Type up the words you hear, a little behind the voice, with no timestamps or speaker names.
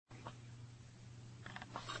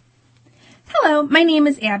Hello, my name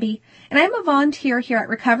is Abby, and I'm a volunteer here at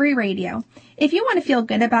Recovery Radio. If you want to feel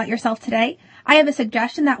good about yourself today, I have a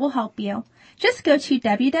suggestion that will help you. Just go to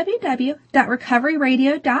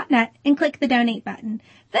www.recoveryradio.net and click the donate button.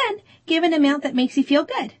 Then give an amount that makes you feel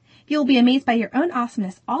good. You'll be amazed by your own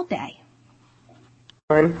awesomeness all day.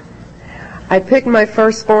 I picked my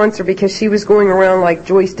first sponsor because she was going around like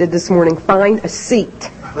Joyce did this morning, find a seat.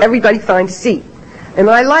 Everybody find a seat. And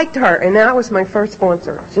I liked her, and that was my first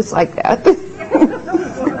sponsor, just like that.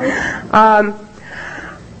 I'm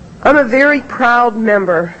a very proud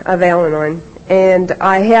member of Al-Anon, and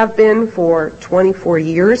I have been for 24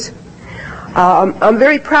 years. I'm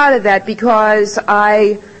very proud of that because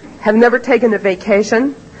I have never taken a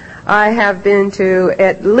vacation. I have been to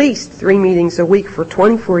at least 3 meetings a week for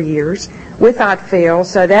 24 years without fail,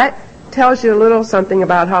 so that tells you a little something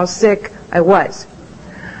about how sick I was.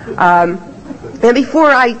 And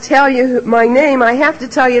before I tell you my name, I have to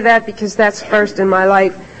tell you that because that's first in my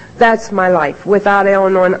life. That's my life. Without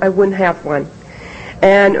Al-Anon, I wouldn't have one.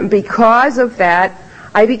 And because of that,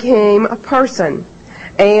 I became a person.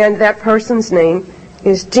 And that person's name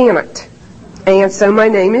is Janet. And so my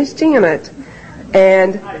name is Janet.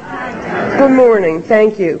 And good morning.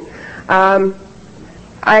 Thank you.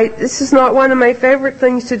 This is not one of my favorite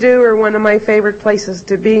things to do or one of my favorite places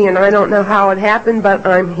to be, and I don't know how it happened, but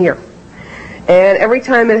I'm here. And every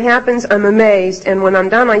time it happens, I'm amazed, and when I'm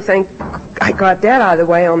done, I think, I got that out of the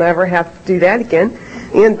way, I'll never have to do that again.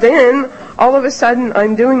 And then, all of a sudden,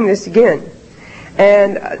 I'm doing this again.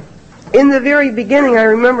 And in the very beginning, I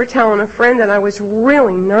remember telling a friend that I was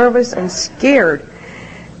really nervous and scared.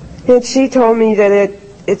 And she told me that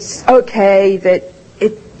it's okay, that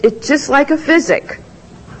it's just like a physic.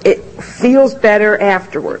 It feels better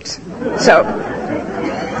afterwards. So,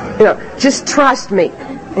 just trust me,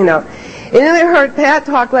 And then I heard Pat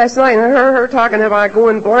talk last night, and I heard her talking about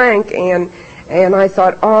going blank, and I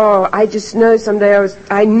thought, I just know someday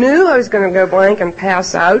I knew I was going to go blank and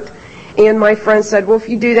pass out. And my friend said, well, if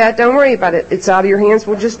you do that, don't worry about it. It's out of your hands.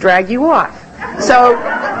 We'll just drag you off. So,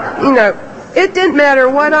 it didn't matter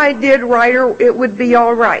what I did right or it would be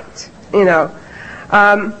all right,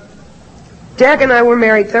 Jack and I were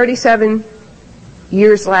married 37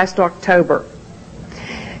 years last October.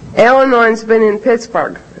 Al-Anon's been in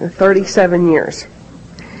Pittsburgh 37 years.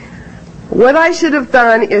 What I should have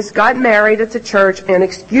done is got married at the church and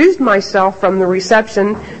excused myself from the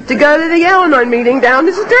reception to go to the Al-Anon meeting down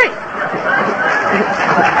the street.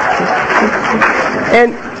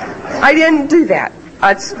 And I didn't do that.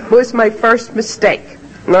 That was my first mistake,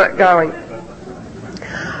 not going.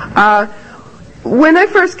 When I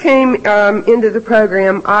first came into the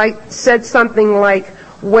program, I said something like,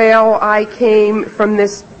 well, I came from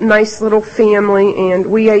this nice little family, and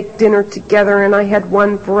we ate dinner together, and I had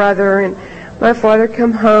one brother, and my father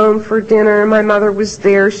came home for dinner, and my mother was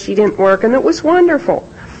there. She didn't work, and it was wonderful.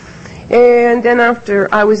 And then after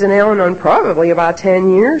I was in Al-Anon probably about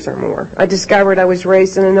 10 years or more, I discovered I was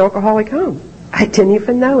raised in an alcoholic home. I didn't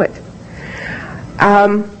even know it.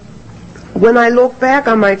 When I look back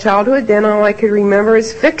on my childhood, then all I could remember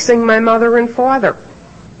is fixing my mother and father.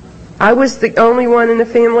 I was the only one in the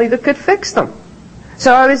family that could fix them.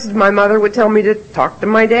 So my mother would tell me to talk to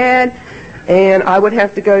my dad, and I would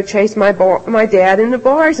have to go chase my dad in the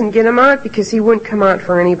bars and get him out because he wouldn't come out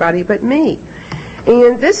for anybody but me.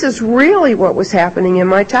 And this is really what was happening in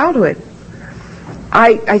my childhood.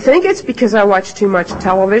 I think it's because I watched too much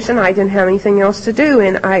television. I didn't have anything else to do,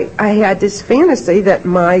 and I had this fantasy that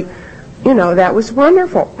that was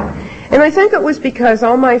wonderful. And I think it was because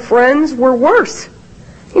all my friends were worse.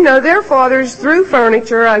 Their fathers threw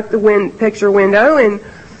furniture out the picture window and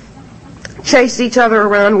chased each other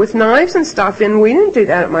around with knives and stuff, and we didn't do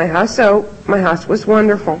that at my house, so my house was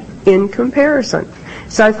wonderful in comparison.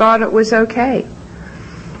 So I thought it was okay.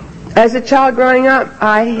 As a child growing up,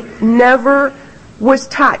 I never was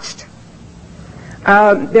touched.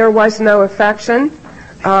 There was no affection.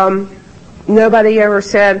 Nobody ever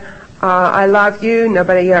said, I love you.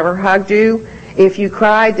 Nobody ever hugged you. If you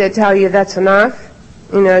cried, they'd tell you that's enough.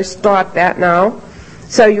 Stop that now.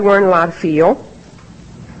 So you weren't allowed to feel.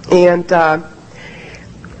 And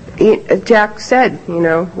Jack said,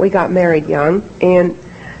 we got married young. And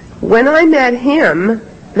when I met him,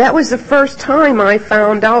 that was the first time I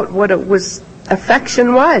found out what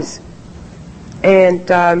affection was. And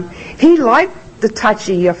he liked the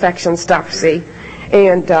touchy affection stuff, see,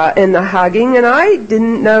 and the hugging, and I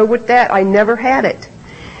didn't know I never had it.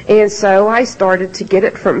 And so I started to get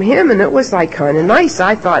it from him, and it was like kind of nice.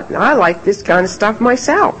 I thought, I like this kind of stuff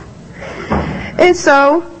myself. And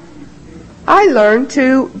so I learned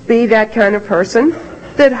to be that kind of person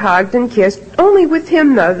that hugged and kissed. Only with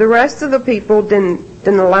him, though. The rest of the people didn't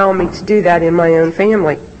allow me to do that in my own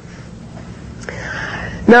family.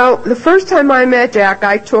 Now, the first time I met Jack,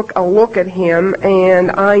 I took a look at him,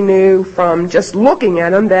 and I knew from just looking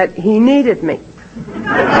at him that he needed me.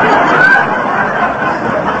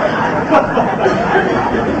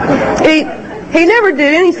 He never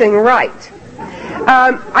did anything right.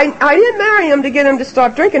 I didn't marry him to get him to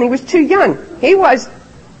stop drinking. He was too young. He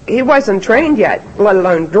wasn't trained yet, let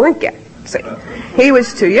alone drink yet. See, he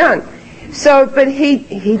was too young. So, but he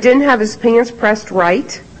didn't have his pants pressed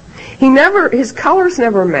right. His colors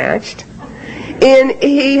never matched. And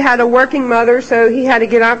he had a working mother, so he had to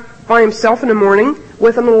get up by himself in the morning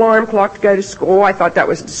with an alarm clock to go to school. I thought that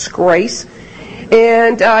was a disgrace.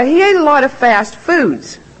 And he ate a lot of fast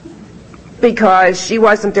foods because she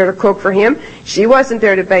wasn't there to cook for him. She wasn't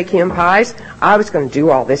there to bake him pies. I was going to do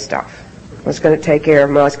all this stuff. I was going to take care of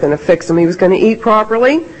him. I was going to fix him. He was going to eat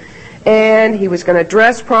properly, and he was going to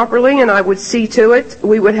dress properly, and I would see to it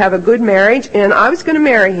we would have a good marriage, and I was going to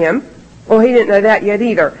marry him. Well, he didn't know that yet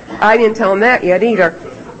either. I didn't tell him that yet either.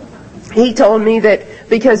 He told me that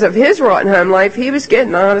because of his rotten home life, he was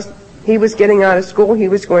getting out of school, he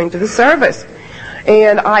was going to the service.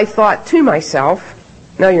 And I thought to myself,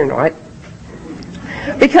 no, you're not.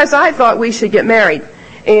 Because I thought we should get married.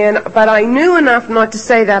 But I knew enough not to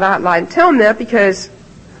say that out loud and tell him that because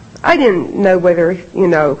I didn't know whether,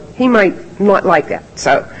 he might not like that.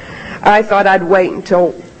 So I thought I'd wait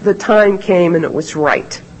until the time came and it was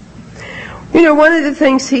right. One of the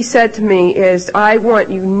things he said to me is, I want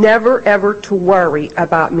you never, ever to worry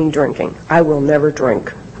about me drinking. I will never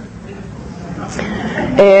drink.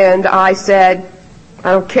 And I said,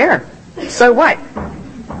 I don't care. So what?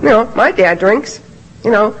 My dad drinks,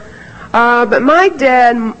 But my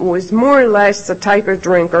dad was more or less the type of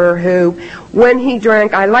drinker who, when he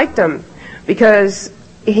drank, I liked him because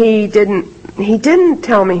he didn't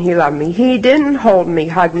tell me he loved me. He didn't hold me,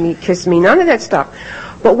 hug me, kiss me, none of that stuff.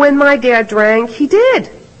 But when my dad drank, he did.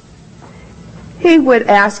 He would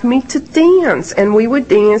ask me to dance, and we would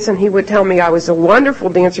dance, and he would tell me I was a wonderful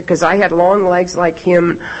dancer because I had long legs like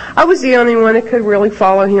him. I was the only one that could really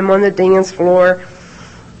follow him on the dance floor,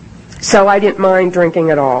 so I didn't mind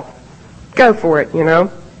drinking at all. Go for it,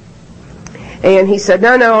 And he said,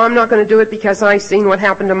 no, I'm not going to do it because I've seen what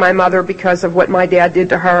happened to my mother because of what my dad did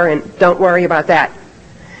to her, and don't worry about that.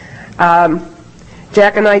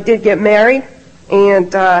 Jack and I did get married,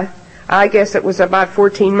 and I guess it was about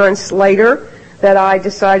 14 months later that I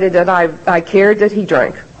decided that I cared that he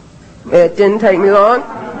drank. It didn't take me long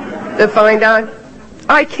to find out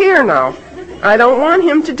I care now. I don't want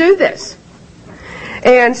him to do this.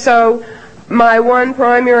 And so my one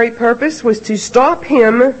primary purpose was to stop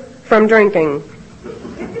him from drinking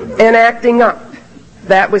and acting up.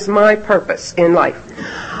 That was my purpose in life.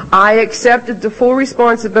 I accepted the full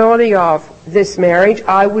responsibility of this marriage.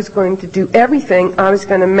 I was going to do everything. I was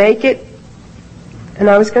going to make it, and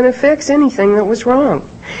I was going to fix anything that was wrong.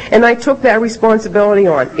 And I took that responsibility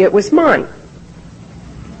on. It was mine.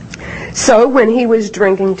 So when he was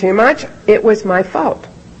drinking too much, it was my fault.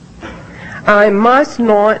 I must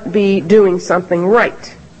not be doing something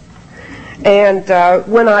right. And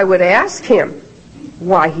when I would ask him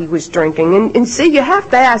why he was drinking, and see, you have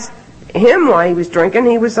to ask him why he was drinking.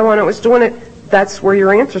 He was the one that was doing it. That's where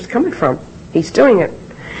your answer's coming from. He's doing it.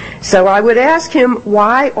 So I would ask him,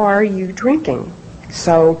 why are you drinking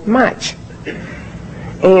so much?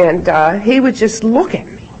 And he would just look at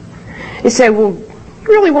me and say, well, you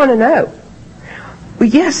really want to know? Well,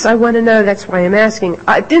 yes, I want to know. That's why I'm asking.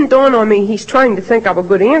 It didn't dawn on me he's trying to think of a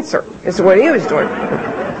good answer. Is what he was doing.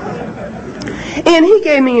 And he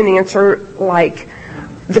gave me an answer like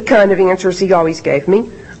the kind of answers he always gave me.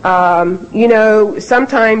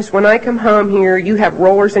 Sometimes when I come home here, you have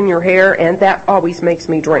rollers in your hair, and that always makes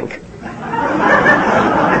me drink.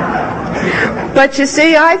 But you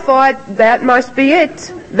see, I thought that must be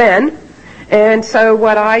it then. And so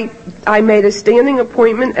what I made a standing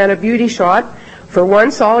appointment at a beauty shop for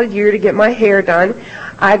 1 solid year to get my hair done.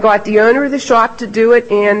 I got the owner of the shop to do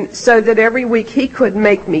it, and so that every week he could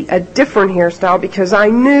make me a different hairstyle because I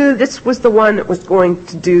knew this was the one that was going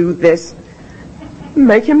to do this,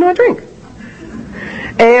 make him not drink.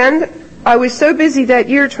 And I was so busy that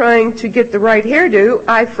year trying to get the right hairdo,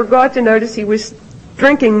 I forgot to notice he was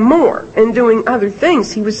drinking more and doing other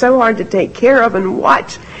things. He was so hard to take care of and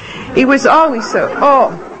watch. He was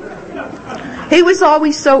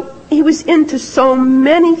into so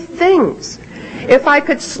many things. If I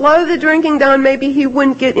could slow the drinking down, maybe he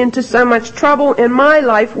wouldn't get into so much trouble and my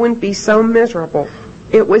life wouldn't be so miserable.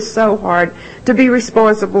 It was so hard to be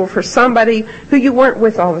responsible for somebody who you weren't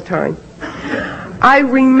with all the time. I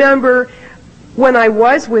remember when I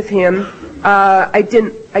was with him,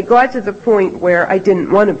 I got to the point where I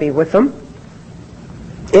didn't want to be with him.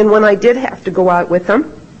 And when I did have to go out with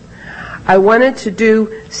him, I wanted to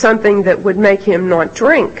do something that would make him not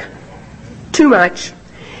drink too much.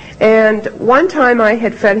 And one time I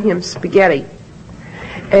had fed him spaghetti.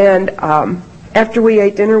 And after we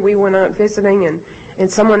ate dinner, we went out visiting,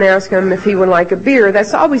 and someone asked him if he would like a beer.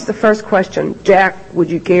 That's always the first question. Jack, would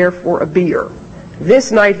you care for a beer?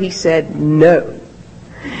 This night he said no.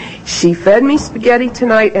 She fed me spaghetti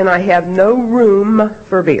tonight, and I have no room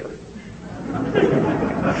for beer.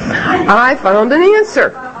 I found an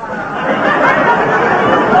answer.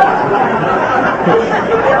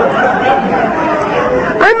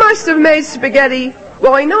 I must have made spaghetti.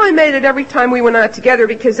 Well, I know I made it every time we went out together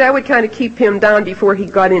because that would kind of keep him down before he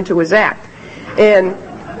got into his act. And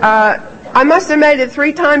I must have made it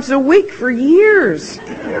 3 times a week for years.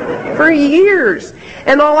 For years.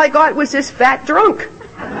 And all I got was this fat drunk.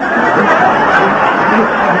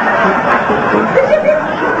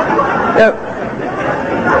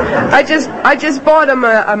 I just bought him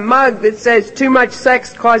a mug that says too much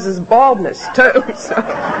sex causes baldness too. So.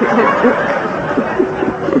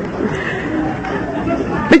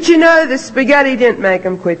 But the spaghetti didn't make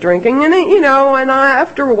him quit drinking, and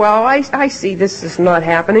after a while I see this is not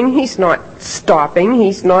happening. He's not stopping.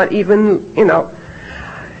 He's not even,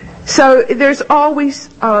 So there's always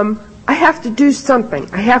I have to do something.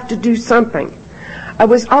 I have to do something. I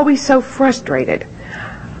was always so frustrated.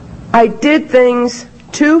 I did things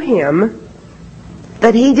to him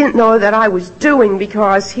that he didn't know that I was doing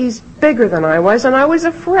because he's bigger than I was, and I was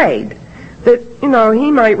afraid that,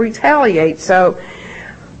 he might retaliate. So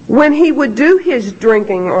when he would do his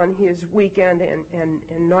drinking on his weekend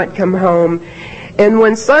and not come home, and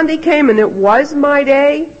when Sunday came and it was my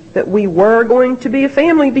day that we were going to be a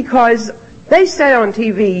family, because they said on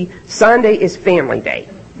TV, Sunday is family day.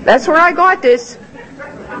 That's where I got this.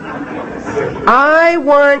 I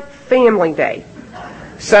want family day.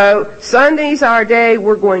 So Sunday's our day.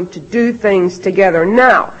 We're going to do things together.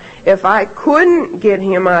 Now, if I couldn't get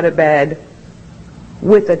him out of bed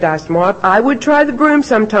with a dust mop, I would try the broom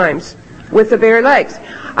sometimes with the bare legs.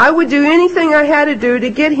 I would do anything I had to do to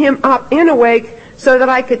get him up and awake so that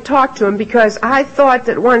I could talk to him, because I thought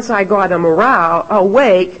that once I got him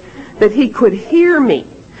awake, that he could hear me,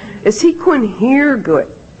 as he couldn't hear good,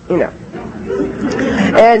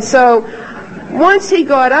 And so once he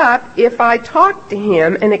got up, if I talked to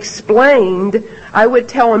him and explained, I would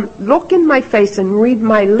tell him, look in my face and read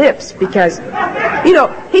my lips, because,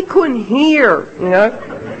 he couldn't hear,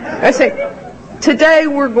 I say, today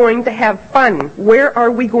we're going to have fun. Where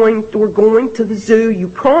are we going? We're going to the zoo. You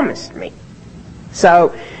promised me.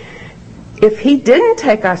 So if he didn't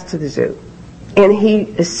take us to the zoo and he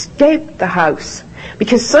escaped the house,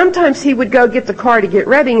 because sometimes he would go get the car to get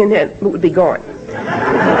ready and then it would be gone.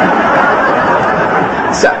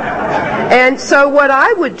 So what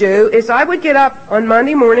I would do is I would get up on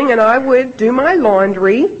Monday morning and I would do my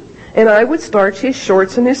laundry and I would starch his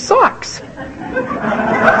shorts and his socks.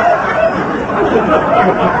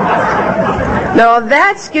 Now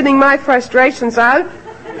that's getting my frustrations out.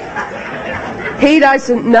 He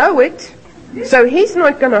doesn't know it, so he's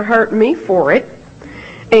not going to hurt me for it.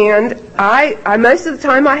 And I most of the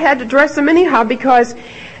time I had to dress him anyhow, because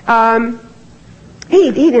he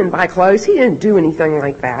didn't buy clothes. He didn't do anything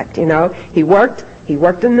like that, He worked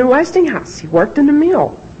in the Westinghouse. He worked in the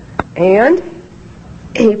mill. And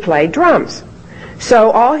he played drums. So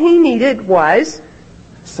all he needed was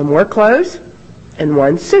some more clothes and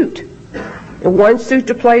one suit. And one suit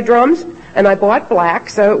to play drums, and I bought black,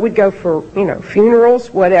 so it would go for, funerals,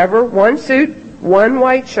 whatever. One suit, one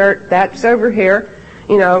white shirt, that's over here,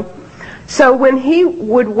 So when he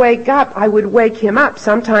would wake up, I would wake him up,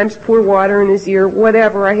 sometimes pour water in his ear,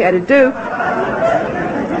 whatever I had to do,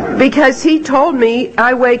 because he told me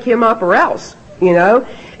I wake him up or else,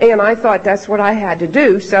 and I thought that's what I had to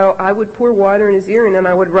do. So I would pour water in his ear, and then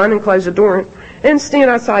I would run and close the door and stand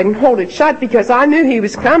outside and hold it shut, because I knew he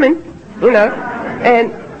was coming,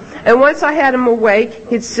 And once I had him awake,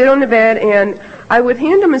 he'd sit on the bed, and I would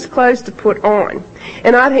hand him his clothes to put on.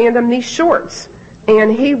 And I'd hand him these shorts.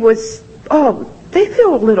 And he was, they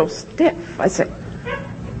feel a little stiff. I said,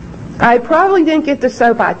 I probably didn't get the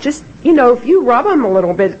soap out. Just, if you rub them a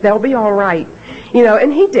little bit, they'll be all right.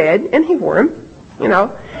 And he did, and he wore them,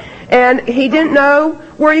 And he didn't know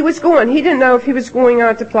where he was going. He didn't know if he was going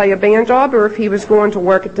out to play a band job or if he was going to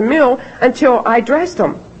work at the mill until I dressed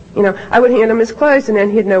him. I would hand him his clothes, and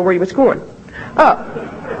then he'd know where he was going.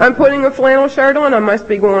 Oh, I'm putting a flannel shirt on. I must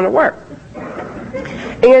be going to work.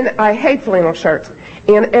 And I hate flannel shirts.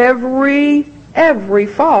 And every every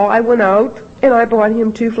fall I went out and I bought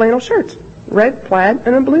him 2 flannel shirts, red plaid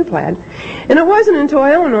and a blue plaid. And it wasn't until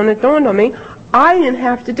Eleanor it dawned on me I didn't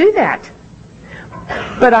have to do that.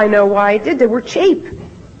 But I know why I did. They were cheap.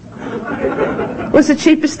 It was the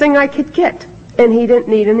cheapest thing I could get. And he didn't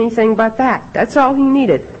need anything but that. That's all he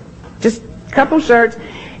needed. Just a couple shirts.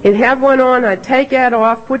 He'd have one on, I'd take that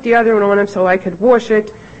off, put the other one on him so I could wash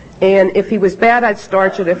it. And if he was bad, I'd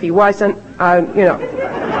starch it. If he wasn't,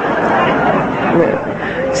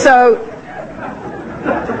 So,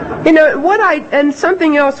 and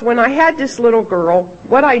something else, when I had this little girl,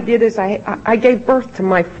 what I did is I gave birth to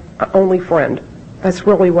my only friend. That's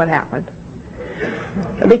really what happened.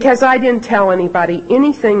 Because I didn't tell anybody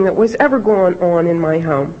anything that was ever going on in my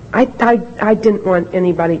home. I didn't want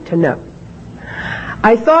anybody to know.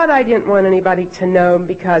 I thought I didn't want anybody to know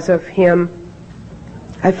because of him.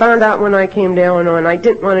 I found out when I came down on, I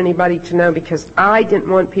didn't want anybody to know because I didn't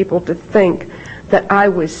want people to think that I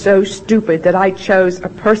was so stupid that I chose a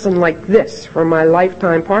person like this for my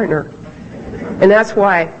lifetime partner. And that's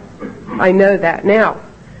why I know that now.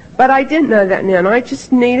 But I didn't know that then. I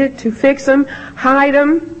just needed to fix him, hide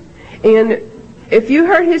him. And if you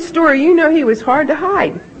heard his story, you know he was hard to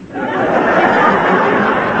hide.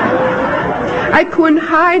 I couldn't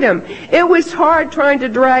hide him. It was hard trying to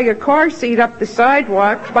drag a car seat up the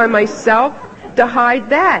sidewalk by myself to hide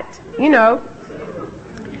that,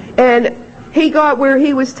 And he got where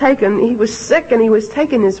he was sick and he was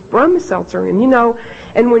taking his Brahma-Seltzer.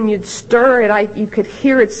 And when you'd stir it, you could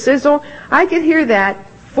hear it sizzle. I could hear that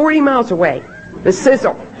 40 miles away, the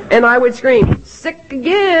sizzle. And I would scream, sick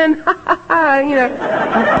again,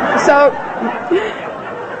 So,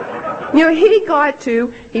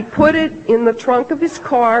 he put it in the trunk of his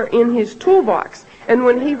car in his toolbox. And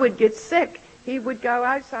when he would get sick, he would go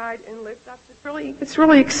outside and lift up. It's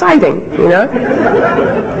really exciting,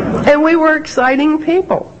 And we were exciting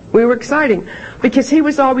people. We were exciting because he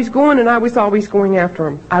was always going and I was always going after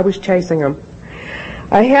him. I was chasing him.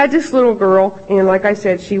 I had this little girl, and like I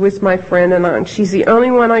said, she was my friend, and she's the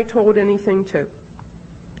only one I told anything to.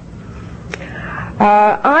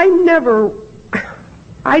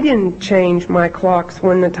 I didn't change my clocks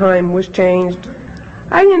when the time was changed.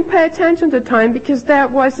 I didn't pay attention to time because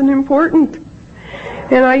that wasn't important.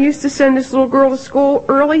 And I used to send this little girl to school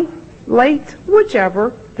early, late,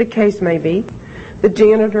 whichever the case may be. The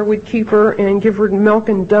janitor would keep her and give her milk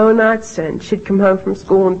and donuts, and she'd come home from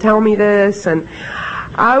school and tell me this, and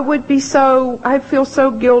I'd feel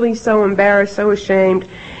so guilty, so embarrassed, so ashamed.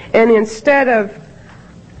 And instead of,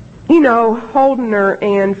 holding her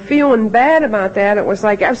and feeling bad about that, it was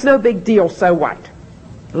like, it was no big deal, so what?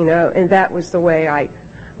 And that was the way it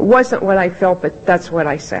wasn't what I felt, but that's what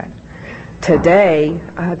I said. Today,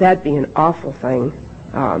 that'd be an awful thing.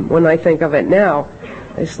 When I think of it now,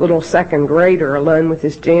 this little second grader alone with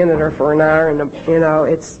this janitor for an hour, and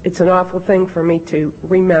it's an awful thing for me to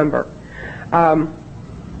remember.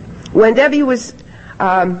 When Debbie was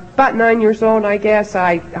about 9 years old, I guess,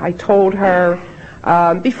 I told her,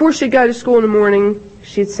 before she'd go to school in the morning,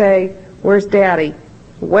 she'd say, "Where's Daddy?"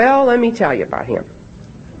 "Well, let me tell you about him.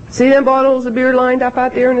 See them bottles of beer lined up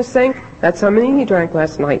out there in the sink? That's how many he drank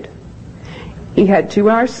last night. He had 2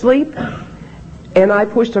 hours sleep, and I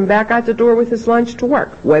pushed him back out the door with his lunch to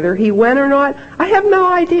work. Whether he went or not, I have no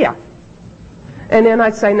idea." And then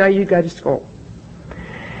I'd say, "Now you go to school."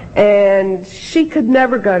 And she could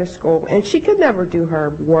never go to school, and she could never do her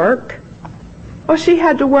work. All she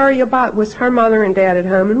had to worry about was her mother and dad at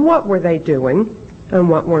home, and what were they doing, and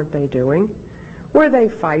what weren't they doing? Were they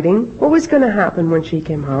fighting? What was going to happen when she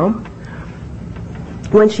came home?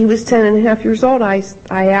 When she was 10 and a half years old, I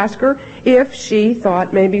asked her if she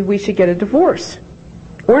thought maybe we should get a divorce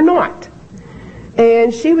or not.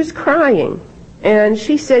 And she was crying. And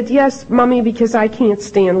she said, "Yes, Mommy, because I can't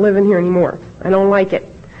stand living here anymore. I don't like it."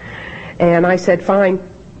 And I said, "Fine,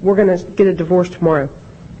 we're going to get a divorce tomorrow."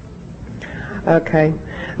 Okay.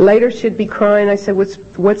 Later she'd be crying. I said,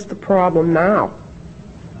 what's the problem now?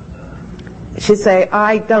 She'd say,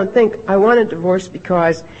 "I don't think I want a divorce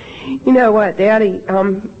because, you know what, Daddy,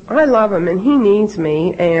 I love him and he needs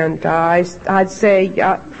me." And I'd say,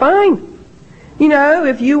 "Fine.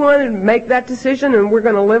 If you want to make that decision and we're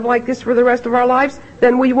going to live like this for the rest of our lives,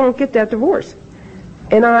 then we won't get that divorce."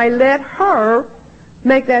 And I let her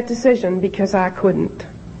make that decision because I couldn't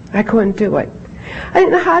do it. I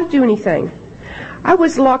didn't know how to do anything. I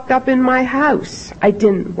was locked up in my house. I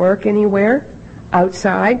didn't work anywhere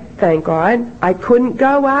outside, thank God. I couldn't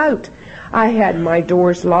go out. I had my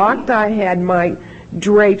doors locked. I had my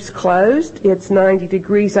drapes closed. It's 90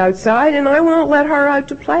 degrees outside, and I won't let her out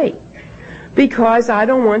to play because I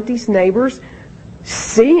don't want these neighbors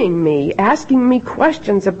seeing me, asking me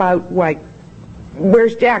questions about, like,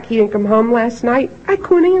 where's Jack? He didn't come home last night. I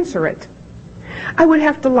couldn't answer it. I would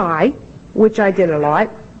have to lie, which I did a lot.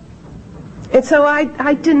 And so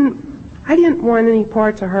I didn't want any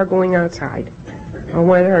parts of her going outside. I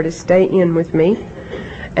wanted her to stay in with me.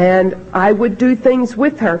 And I would do things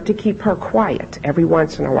with her to keep her quiet every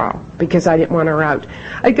once in a while because I didn't want her out.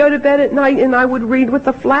 I'd go to bed at night and I would read with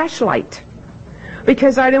a flashlight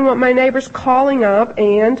because I didn't want my neighbors calling up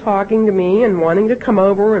and talking to me and wanting to come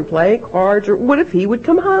over and play cards, or what if he would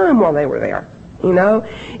come home while they were there? You know,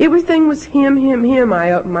 everything was him.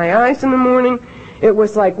 I opened my eyes in the morning. It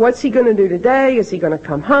was like, what's he going to do today? Is he going to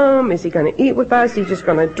come home? Is he going to eat with us? Is he just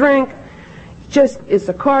going to drink? Just, is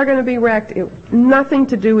the car going to be wrecked? Nothing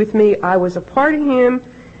to do with me. I was a part of him,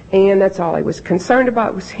 and that's all I was concerned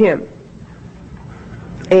about was him.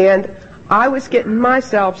 And I was getting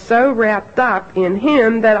myself so wrapped up in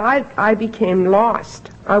him that I became lost.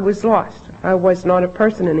 I was lost. I was not a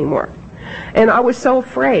person anymore. And I was so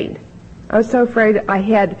afraid. I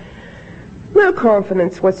had no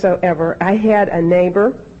confidence whatsoever. I had a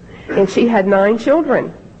neighbor, and she had 9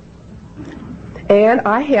 children. And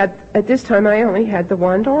at this time, I only had the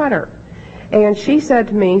one daughter. And she said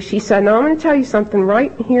to me, now I'm going to tell you something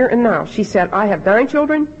right here and now. She said, I have 9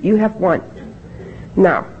 children, you have 1.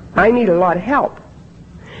 Now, I need a lot of help.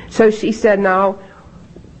 So she said, now,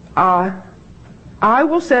 I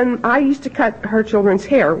used to cut her children's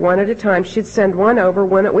hair one at a time. She'd send one over.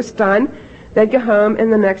 When it was done, they'd go home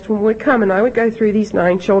and the next one would come. And I would go through these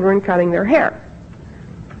 9 children cutting their hair.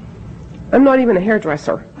 I'm not even a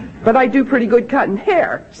hairdresser, but I do pretty good cutting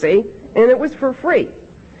hair, see? And it was for free.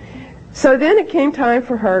 So then it came time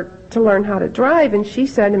for her to learn how to drive, and she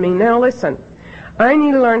said to me, now listen, I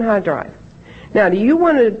need to learn how to drive. Now, do you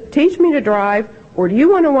want to teach me to drive, or do you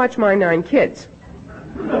want to watch my 9 kids?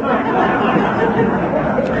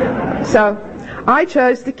 So I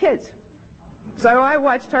chose the kids. So I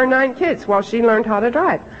watched her 9 kids while she learned how to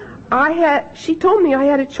drive. She told me I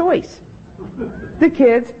had a choice. The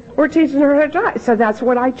kids were teaching her how to drive, so that's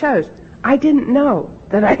what I chose. I didn't know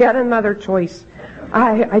that I had another choice.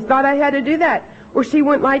 I thought I had to do that, or she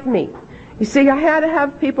wouldn't like me. You see, I had to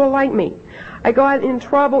have people like me. I got in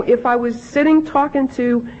trouble if I was sitting talking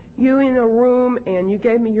to you in a room and you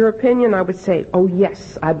gave me your opinion. I would say, oh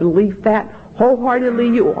yes, I believe that wholeheartedly.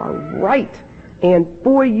 You are right. And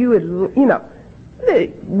boy,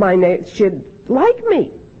 she'd like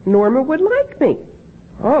me. Norma would like me.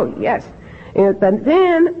 Oh yes. And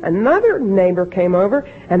then another neighbor came over,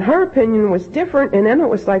 and her opinion was different. And then it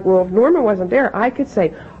was like, well, if Norma wasn't there, I could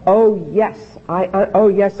say, oh yes,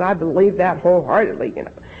 I believe that wholeheartedly,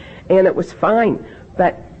 And it was fine.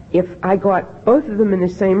 But if I got both of them in the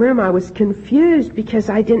same room, I was confused because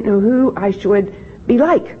I didn't know who I should be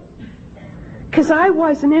like. Because I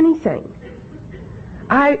wasn't anything.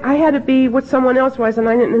 I had to be what someone else was, and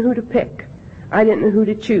I didn't know who to pick. I didn't know who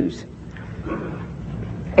to choose.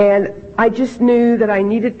 And I just knew that I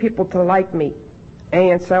needed people to like me.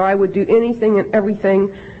 And so I would do anything and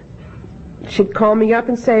everything. She'd call me up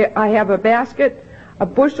and say, I have a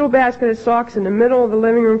bushel basket of socks in the middle of the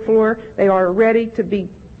living room floor. They are ready to be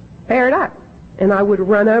paired up. And I would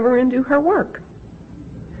run over and do her work.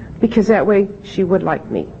 Because that way she would like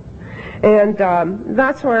me. And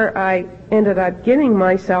that's where I ended up getting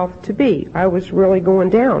myself to be. I was really going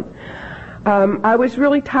down. I was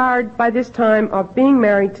really tired by this time of being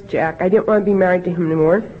married to Jack. I didn't want to be married to him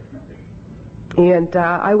anymore. And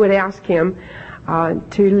I would ask him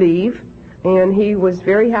to leave, and he was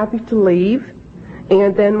very happy to leave.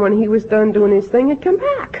 And then when he was done doing his thing, he'd come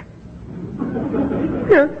back.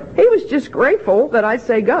 He was just grateful that I'd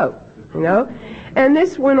say go, And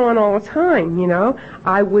this went on all the time,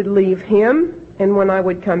 I would leave him, and when I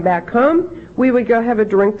would come back home, we would go have a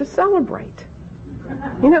drink to celebrate.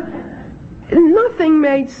 Nothing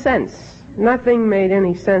made sense. Nothing made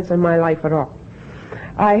any sense in my life at all.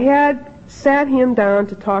 I had sat him down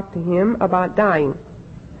to talk to him about dying.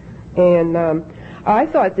 And I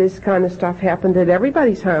thought this kind of stuff happened at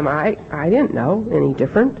everybody's home. I didn't know any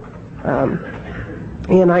different.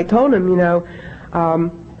 And I told him,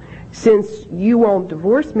 since you won't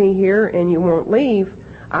divorce me here and you won't leave,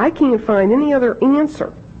 I can't find any other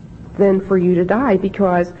answer than for you to die,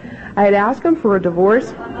 because I had asked him for a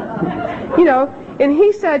divorce. And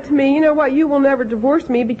he said to me, you know what, you will never divorce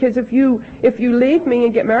me, because if you leave me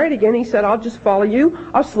and get married again, he said, I'll just follow you.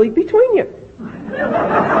 I'll sleep between you.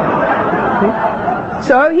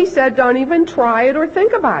 So he said, don't even try it or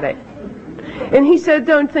think about it. And he said,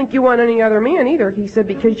 don't think you want any other man either. He said,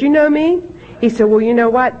 because you know me. He said, well, you know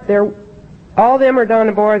what? All them are down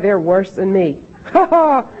the bar, they're worse than me.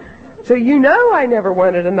 So you know I never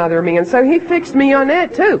wanted another man. So he fixed me on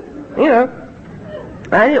that too. You know,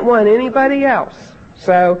 I didn't want anybody else.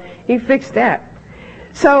 So he fixed that.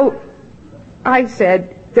 So I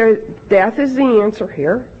said, death is the answer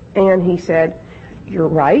here. And he said, you're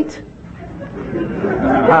right.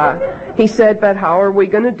 He said, but how are we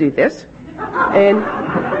going to do this? And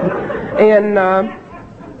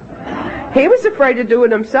he was afraid to do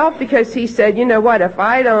it himself because he said, you know what, if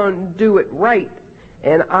I don't do it right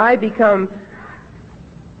and I become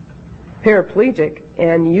paraplegic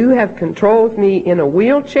and you have control of me in a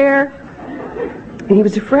wheelchair, he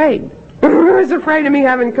was afraid. He was afraid of me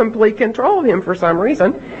having complete control of him for some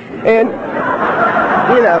reason. And,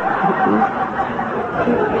 you know.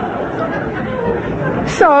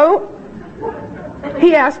 So,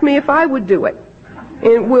 he asked me if I would do it.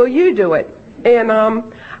 And will you do it? And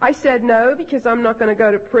I said no, because I'm not going to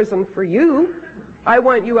go to prison for you. I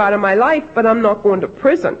want you out of my life, but I'm not going to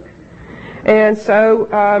prison. And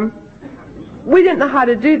so we didn't know how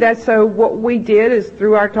to do that, so what we did is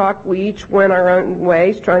through our talk, we each went our own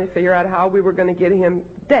ways, trying to figure out how we were going to get him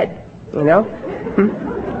dead, you know.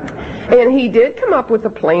 And he did come up with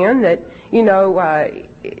a plan that, you know,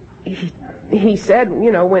 he said,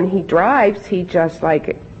 you know, when he drives, he just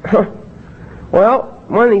like, well,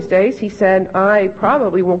 one of these days, he said, I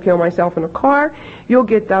probably won't kill myself in a car. You'll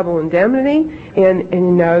get double indemnity, and you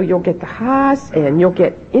know, you'll get the house, and you'll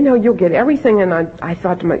get, you know, you'll get everything. And I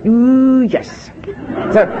thought to myself, ooh, yes.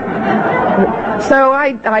 So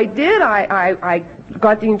I did. I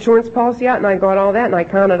got the insurance policy out, and I got all that, and I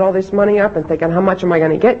counted all this money up, and thinking, how much am I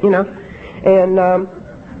going to get, you know? And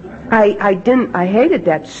I hated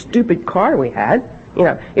that stupid car we had. You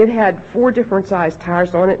know, it had 4 different sized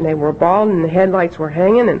tires on it, and they were bald, and the headlights were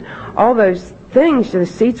hanging, and all those things. The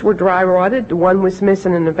seats were dry rotted. The one was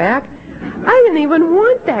missing in the back. I didn't even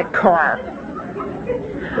want that car.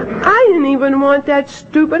 I didn't even want that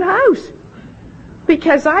stupid house,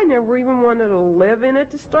 because I never even wanted to live in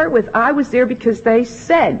it to start with. I was there because they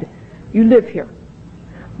said, you live here.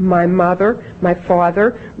 My mother, my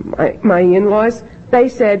father, my in-laws, they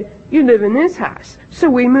said, you live in this house. So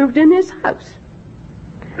we moved in this house.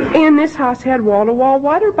 And this house had wall-to-wall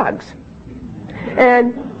water bugs.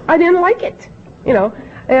 And I didn't like it, you know.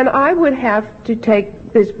 And I would have to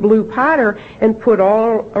take this blue powder and put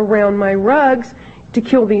all around my rugs to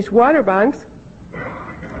kill these water bugs.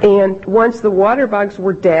 And once the water bugs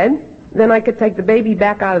were dead, then I could take the baby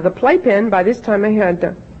back out of the playpen. By this time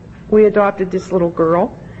we adopted this little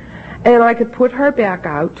girl. And I could put her back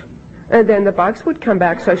out. And then the bugs would come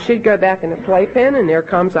back. So she'd go back in the playpen, and there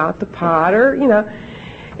comes out the powder, you know.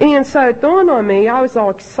 And so it dawned on me, I was all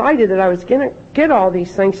excited that I was going to get all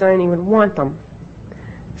these things, and I didn't even want them.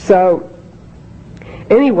 So,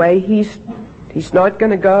 anyway, he's not going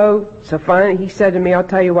to go. So finally he said to me, I'll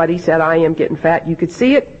tell you what, he said, I am getting fat. You could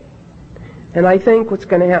see it. And I think what's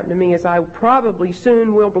going to happen to me is I probably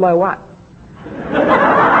soon will blow up.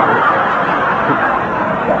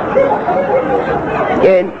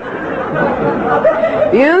 And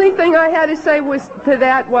the only thing I had to say to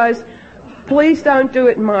that was, please don't do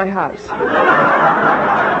it in my house.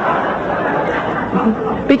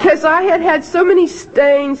 Because I had so many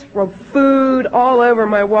stains from food all over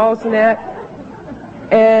my walls and that.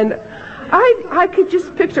 And I could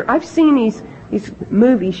just picture, I've seen these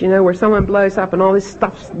movies, you know, where someone blows up and all this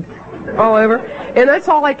stuff's all over. And that's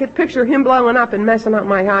all I could picture, him blowing up and messing up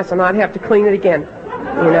my house, and I'd have to clean it again,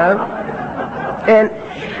 you know.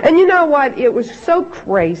 And you know what? It was so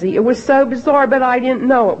crazy. It was so bizarre, but I didn't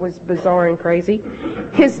know it was bizarre and crazy.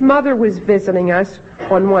 His mother was visiting us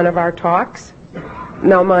on one of our talks.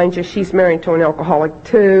 Now, mind you, she's married to an alcoholic,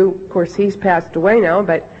 too. Of course, he's passed away now,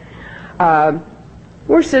 but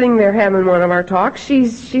we're sitting there having one of our talks.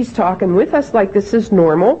 She's talking with us like this is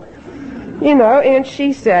normal, you know, and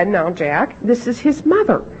she said, now, Jack, this is his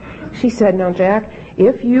mother. She said, now, Jack,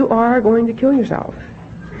 if you are going to kill yourself,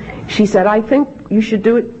 she said, I think you should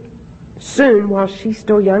do it soon while she's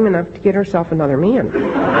still young enough to get herself another man.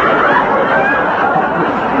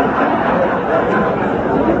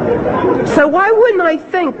 So why wouldn't I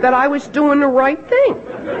think that I was doing the right thing?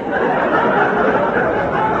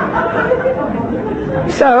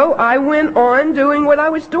 So I went on doing what I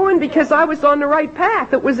was doing because I was on the right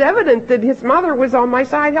path. It was evident that his mother was on my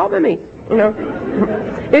side helping me, you know.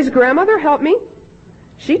 His grandmother helped me.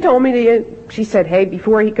 She told me she said, hey,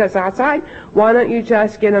 before he goes outside, why don't you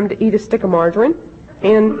just get him to eat a stick of margarine?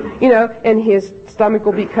 And, you know, and his stomach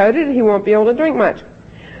will be coated and he won't be able to drink much.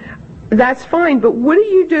 That's fine, but what do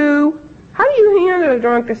you do? How do you hand a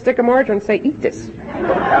drunk a stick of margarine and say, eat this?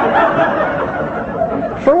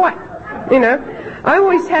 For what? You know? I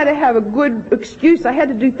always had to have a good excuse. I had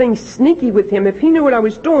to do things sneaky with him. If he knew what I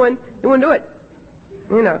was doing, he wouldn't do it.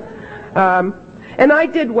 You know. And I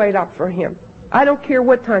did wait up for him. I don't care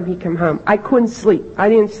what time he came home. I couldn't sleep. I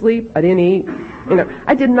didn't sleep. I didn't eat. You know,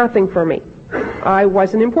 I did nothing for me. I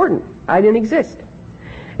wasn't important. I didn't exist.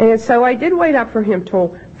 And so I did wait up for him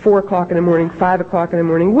till 4 o'clock in the morning, 5 o'clock in the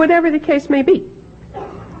morning, whatever the case may be,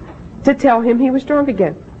 to tell him he was drunk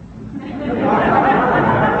again.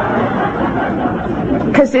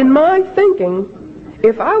 Because in my thinking,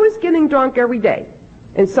 if I was getting drunk every day,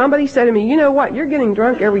 and somebody said to me, you know what, you're getting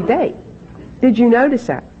drunk every day. Did you notice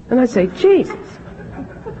that? And I'd say, Jesus,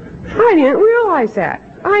 I didn't realize that.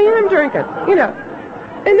 I am drinking, you know.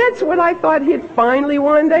 And that's what I thought he'd finally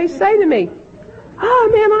one day say to me. Oh,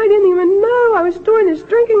 man, I didn't even know I was doing this,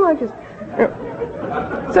 drinking like this.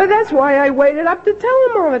 So that's why I waited up to tell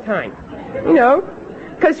him all the time, you know.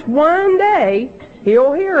 Because one day,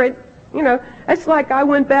 he'll hear it, you know. It's like I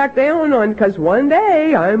went back down on, because one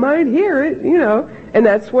day I might hear it, you know. And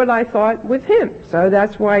that's what I thought with him. So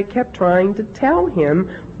that's why I kept trying to tell him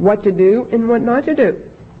what to do and what not to do.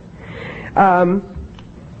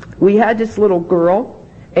 We had this little girl,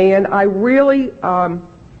 and I really, I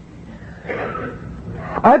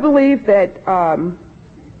believe that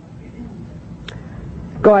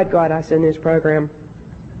God got us in this program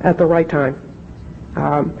at the right time.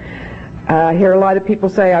 I hear a lot of people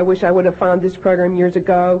say, I wish I would have found this program years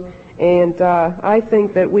ago. And I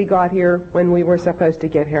think that we got here when we were supposed to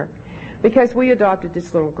get here. Because we adopted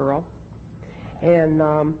this little girl.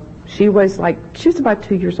 And she was about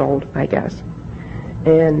 2 years old, I guess.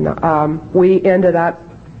 And we ended up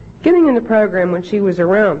getting in the program when she was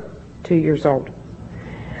around 2 years old.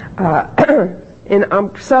 And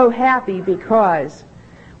I'm so happy because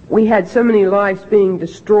we had so many lives being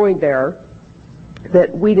destroyed there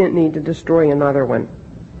that we didn't need to destroy another one.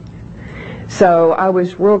 So I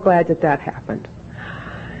was real glad that that happened.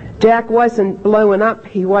 Jack wasn't blowing up.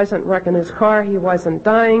 He wasn't wrecking his car. He wasn't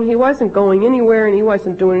dying. He wasn't going anywhere, and he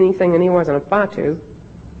wasn't doing anything, and he wasn't about to.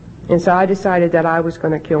 And so I decided that I was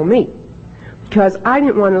going to kill me. Because I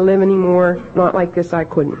didn't want to live anymore. Not like this, I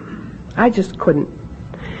couldn't. I just couldn't.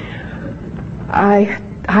 I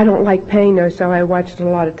don't like pain, though, so I watched a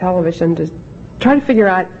lot of television to try to figure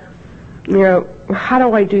out, you know, how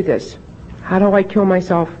do I do this? How do I kill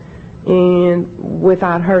myself and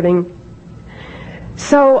without hurting?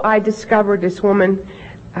 So I discovered this woman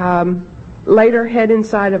laid her head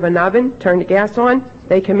inside of an oven, turned the gas on,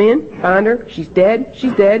 they come in, found her, she's dead,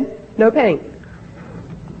 no pain.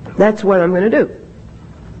 That's what I'm going to do.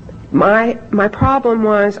 My problem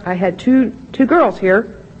was I had two girls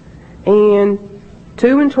here, and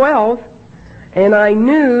 2 and 12, and I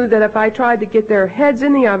knew that if I tried to get their heads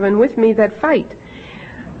in the oven with me, they'd fight.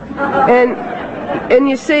 And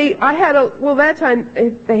you see, I had that time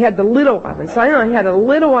they had the little oven. So I had a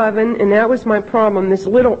little oven, and that was my problem, this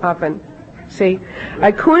little oven. See,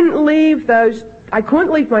 I couldn't leave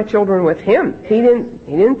my children with him. He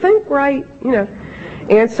didn't think right, you know.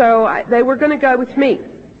 And so they were going to go with me.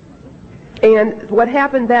 And what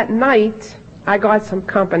happened that night, I got some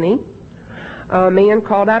company. A man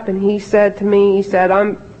called up and he said to me,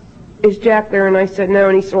 is Jack there? And I said, no.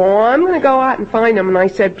 And he said, well, I'm going to go out and find him. And I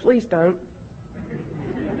said, please don't.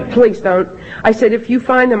 Please don't. I said, if you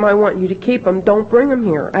find him, I want you to keep him. Don't bring him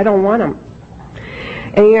here. I don't want him.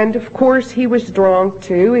 And, of course, he was drunk,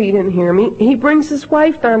 too. He didn't hear me. He brings his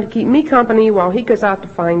wife down to keep me company while he goes out to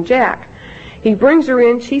find Jack. He brings her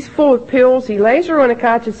in. She's full of pills. He lays her on a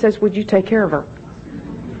couch and says, would you take care of her?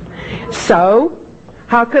 So,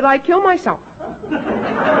 how could I kill myself?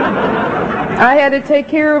 I had to take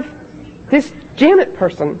care of this Janet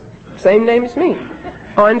person, same name as me,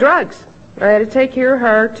 on drugs. I had to take care of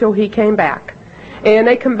her till he came back. And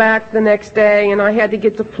they come back the next day, and I had to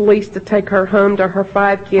get the police to take her home to her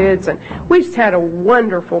 5 kids, and we just had a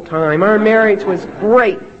wonderful time. Our marriage was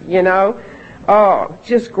great, you know. Oh,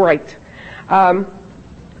 just great. I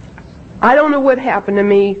don't know what happened to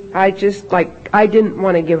me. I didn't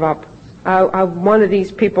want to give up. I'm one of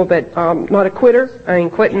these people that, not a quitter. I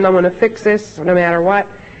ain't quitting. I'm going to fix this no matter what.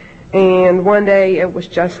 And one day it was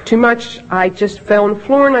just too much. I just fell on the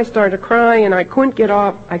floor and I started to cry and I couldn't get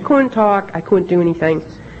off. I couldn't talk. I couldn't do anything.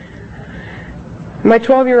 My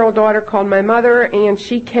 12-year-old daughter called my mother and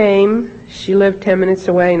she came. She lived 10 minutes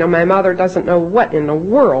away. Now my mother doesn't know what in the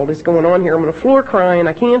world is going on here. I'm on the floor crying.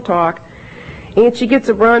 I can't talk. And she gets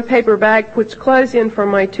a brown paper bag, puts clothes in for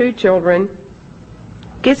my 2 children,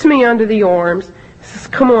 gets me under the arms, says,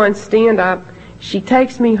 come on, stand up. She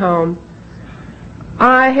takes me home.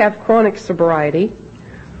 I have chronic sobriety.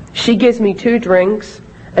 She gives me 2 drinks.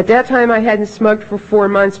 At that time, I hadn't smoked for 4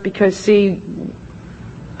 months because, see,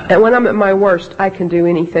 And when I'm at my worst, I can do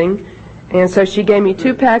anything. And so she gave me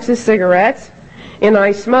 2 packs of cigarettes, and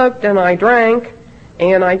I smoked and I drank,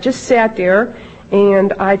 and I just sat there,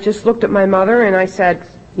 and I just looked at my mother and I said,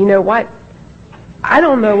 you know what? I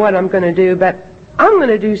don't know what I'm going to do, but I'm going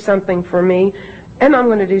to do something for me, and I'm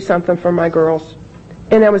going to do something for my girls.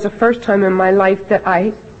 And that was the first time in my life that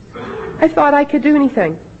I thought I could do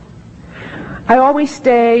anything. I always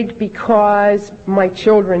stayed because my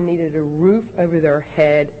children needed a roof over their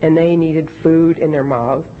head and they needed food in their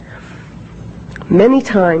mouth. Many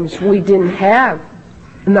times we didn't have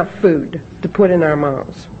enough food to put in our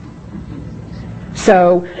mouths.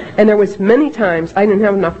 So, and there was many times I didn't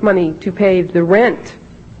have enough money to pay the rent.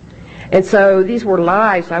 And so these were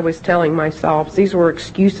lies I was telling myself. These were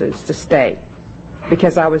excuses to stay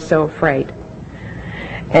because I was so afraid.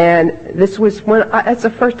 And this was when that's the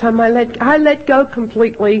first time I let go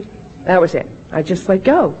completely. That was it. I just let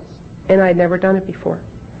go, and I'd never done it before.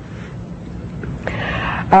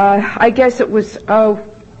 I guess it was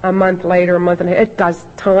a month later, a month and a half. It does.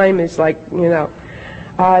 Time is like, you know.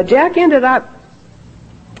 Jack ended up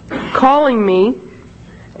calling me,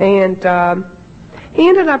 and he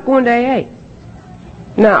ended up going to AA.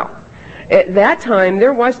 Now, at that time,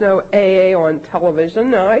 there was no AA on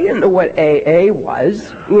television. No, I didn't know what AA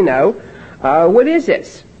was, you know. What is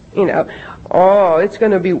this? You know,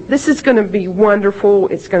 this is going to be wonderful.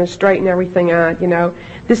 It's going to straighten everything out, you know.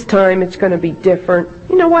 This time it's going to be different.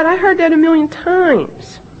 You know what? I heard that a million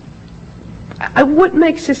times. What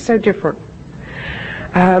makes this so different?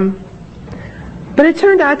 But it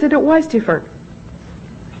turned out that it was different.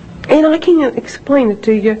 And I can't explain it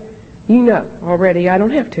to you. You know already. I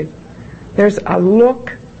don't have to. There's a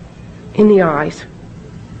look in the eyes.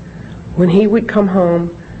 When he would come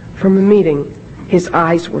home from a meeting, his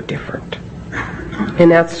eyes were different.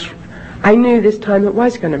 And I knew this time it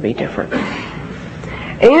was going to be different.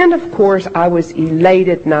 And of course, I was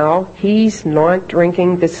elated now. He's not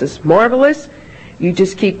drinking. This is marvelous. You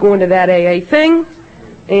just keep going to that AA thing,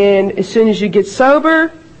 and as soon as you get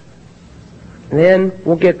sober, then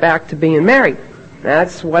we'll get back to being married.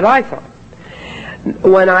 That's what I thought.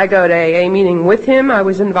 When I go to AA meeting with him, I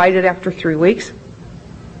was invited after 3 weeks,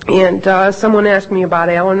 and someone asked me about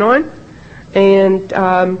Al-Anon, and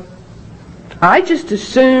I just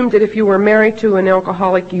assumed that if you were married to an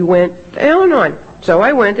alcoholic, you went to Al-Anon. So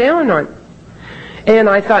I went to Al-Anon. And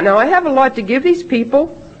I thought, now I have a lot to give these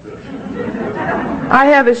people. I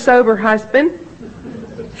have a sober husband,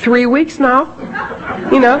 3 weeks now,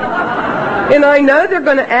 you know, and I know they're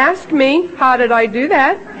going to ask me, how did I do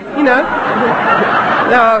that, you know.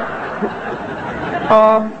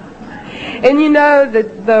 And you know,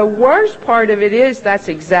 the worst part of it is that's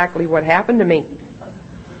exactly what happened to me.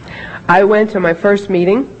 I went to my first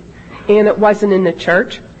meeting, and it wasn't in the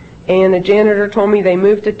church. And the janitor told me they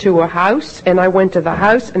moved it to a house, and I went to the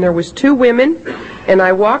house, and there was 2 women, and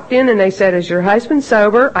I walked in, and they said, is your husband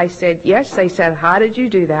sober? I said, yes. They said, how did you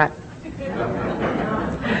do that?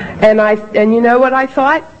 And you know what I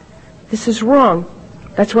thought? This is wrong.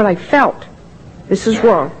 That's what I felt. This is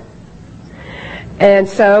wrong. And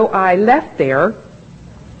so I left there,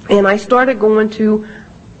 and I started going to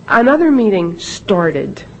another meeting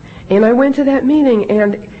started. And I went to that meeting,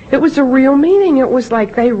 and it was a real meeting. It was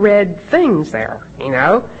like they read things there, you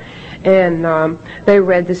know. And they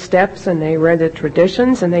read the steps, and they read the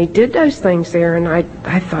traditions, and they did those things there. And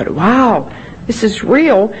I thought, wow, this is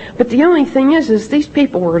real. But the only thing is these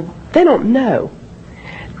people they don't know.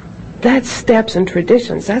 That's steps and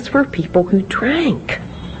traditions. That's for people who drank.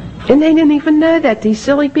 And they didn't even know that. These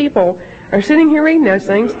silly people are sitting here reading those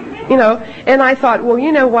things, you know. And I thought, well,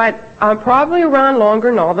 you know what? I'm probably around longer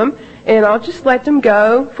than all of them, and I'll just let them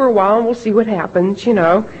go for a while, and we'll see what happens, you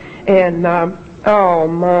know. And, oh,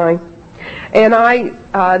 my. And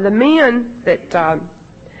the man that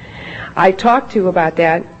I talked to about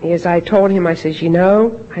that is I told him, I said, you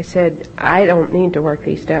know, I said, I don't need to work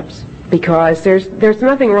these steps because there's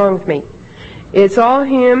nothing wrong with me. It's all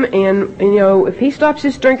him, and, you know, if he stops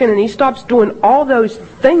his drinking and he stops doing all those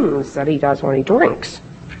things that he does when he drinks,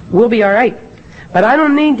 we'll be all right. But I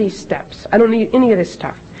don't need these steps. I don't need any of this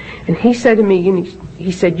stuff. And he said to me,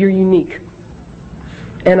 he said, you're unique.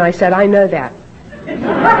 And I said, I know that.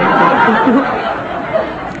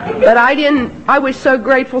 But I was so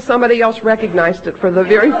grateful somebody else recognized it for the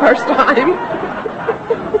very first time.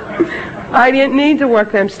 I didn't need to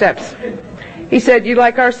work them steps. He said, you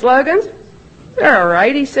like our slogans? They're all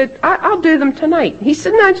right. He said, I'll do them tonight. He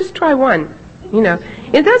said, no, just try one. You know,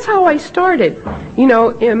 and that's how I started, you know,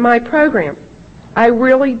 in my program. I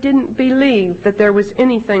really didn't believe that there was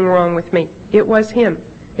anything wrong with me. It was him.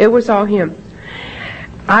 It was all him.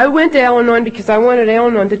 I went to Al-Anon because I wanted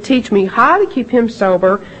Al-Anon to teach me how to keep him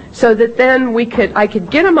sober, so that then I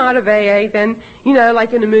could get him out of AA. Then,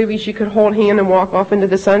 like in the movies, you could hold hand and walk off into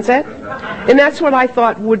the sunset. And that's what I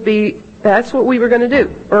thought that's what we were going to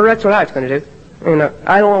do, or that's what I was going to do.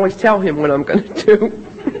 I don't always tell him what I'm going to do.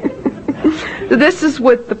 This is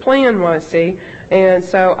what the plan was, see? And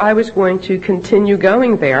so I was going to continue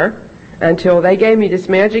going there until they gave me this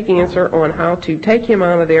magic answer on how to take him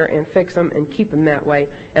out of there and fix him and keep him that way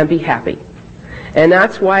and be happy. And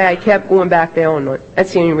that's why I kept going back to Illinois.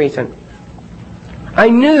 That's the only reason. I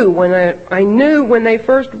knew when they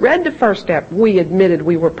first read the first step, we admitted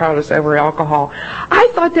we were powerless over alcohol. I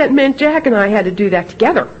thought that meant Jack and I had to do that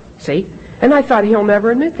together, see? And I thought he'll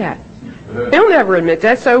never admit that. He'll never admit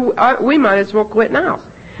that, so we might as well quit now.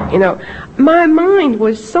 My mind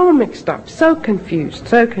was so mixed up, so confused.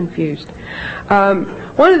 One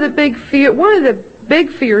of the big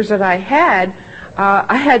fears that I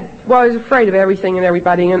was afraid of everything and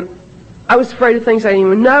everybody, and I was afraid of things I didn't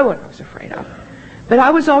even know what I was afraid of. But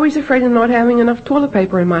I was always afraid of not having enough toilet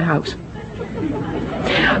paper in my house.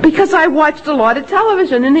 Because I watched a lot of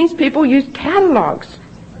television, and these people used catalogs.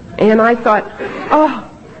 And I thought,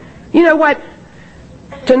 you know what?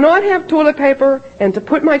 To not have toilet paper and to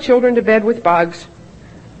put my children to bed with bugs,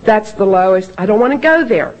 that's the lowest. I don't want to go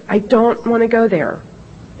there. I don't want to go there.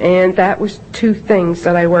 And that was two things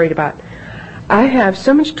that I worried about. I have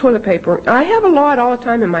so much toilet paper. I have a lot all the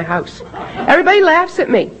time in my house. Everybody laughs at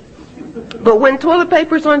me. But when toilet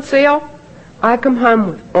paper's on sale, I come home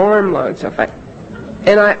with armloads of it.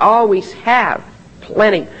 And I always have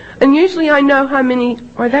plenty. And usually I know how many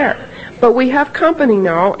are there. But we have company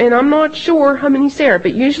now, and I'm not sure how many's there.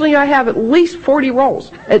 But usually I have at least 40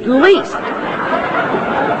 rolls. At least.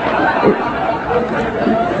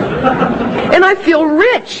 And I feel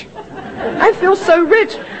rich. I feel so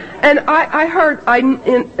rich. And I heard,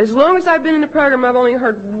 as long as I've been in the program, I've only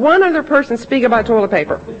heard one other person speak about toilet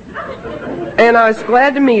paper. And I was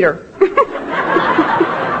glad to meet her.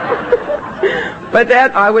 But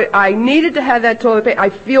I needed to have that toilet paper. I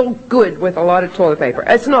feel good with a lot of toilet paper.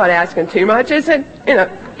 It's not asking too much, is it?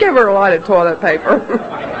 Give her a lot of toilet paper.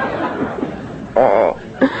 Oh.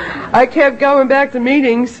 I kept going back to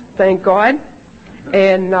meetings, thank God.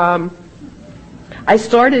 And I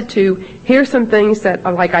started to hear some things that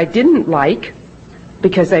I didn't like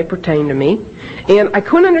because they pertained to me. And I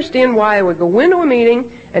couldn't understand why I would go into a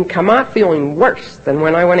meeting and come out feeling worse than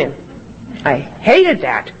when I went in. I hated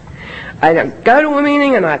that. I'd go to a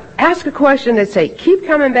meeting and I'd ask a question, they'd say, keep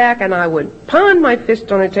coming back, and I would pound my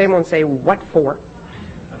fist on the table and say, what for?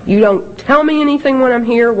 You don't tell me anything when I'm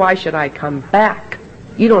here, why should I come back?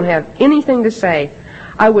 You don't have anything to say.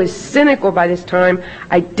 I was cynical by this time.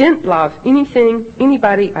 I didn't love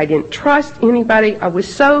anybody. I didn't trust anybody. I was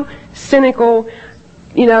so cynical.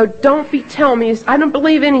 Tell me. I don't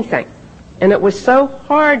believe anything. And it was so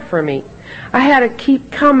hard for me. I had to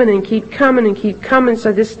keep coming and keep coming and keep coming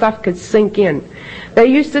so this stuff could sink in. They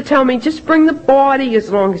used to tell me, just bring the body as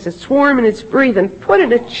long as it's warm and it's breathing. Put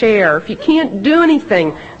it in a chair. If you can't do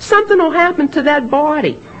anything, something will happen to that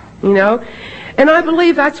body, And I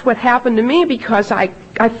believe that's what happened to me because I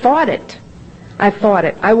fought it. I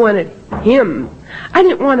wanted him. I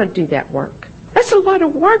didn't want to do that work. That's a lot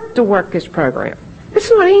of work to work this program. It's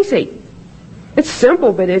not easy. It's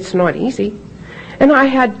simple, but it's not easy. And I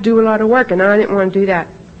had to do a lot of work, and I didn't want to do that.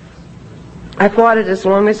 I fought it as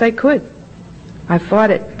long as I could. I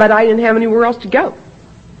fought it, but I didn't have anywhere else to go.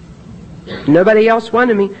 Nobody else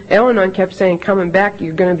wanted me. Al-Anon kept saying, coming back,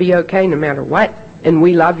 you're going to be okay no matter what, and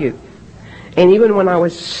we love you. And even when I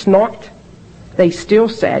was snocked, they still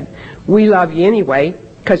said, we love you anyway,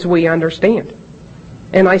 because we understand.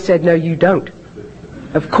 And I said, no, you don't.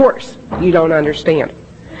 Of course, you don't understand.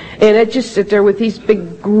 And I'd just sit there with these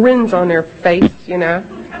big grins on their face,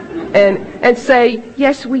 and say,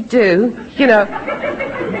 yes, we do,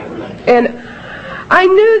 And I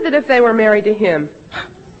knew that if they were married to him,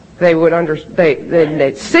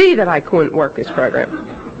 they'd see that I couldn't work this program,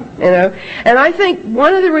 And I think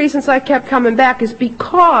one of the reasons I kept coming back is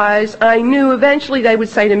because I knew eventually they would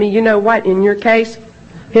say to me, you know what, in your case,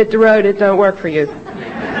 hit the road, it don't work for you.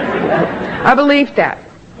 I believed that.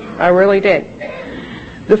 I really did.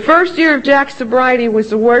 The first year of Jack's sobriety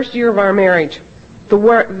was the worst year of our marriage,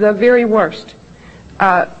 the very worst.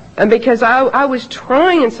 And because I was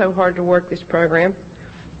trying so hard to work this program,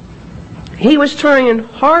 he was trying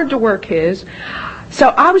hard to work his. So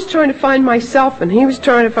I was trying to find myself, and he was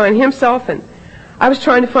trying to find himself, and I was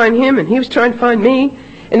trying to find him, and he was trying to find me.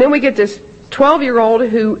 And then we get this 12-year-old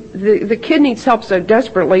who the kid needs help so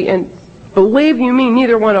desperately, and believe you me,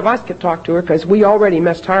 neither one of us could talk to her because we already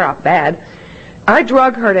messed her up bad. I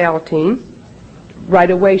drug her to Alateen.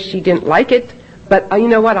 Right away she didn't like it, but you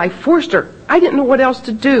know what? I forced her. I didn't know what else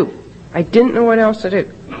to do.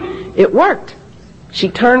 It worked. She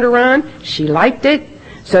turned around. She liked it.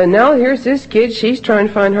 So now here's this kid. She's trying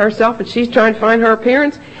to find herself, and she's trying to find her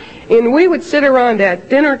parents. And we would sit around that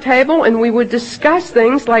dinner table, and we would discuss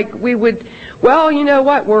things like well, you know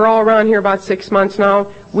what? We're all around here about 6 months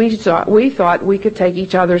now. We thought we could take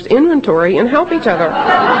each other's inventory and help each other.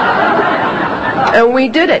 And we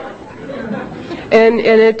did it. And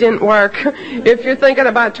it didn't work. If you're thinking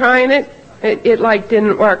about trying it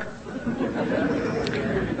didn't work.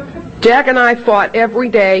 Jack and I fought every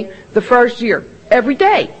day the first year. Every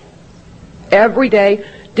day.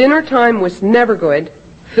 Dinner time was never good.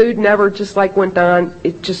 Food never just went on.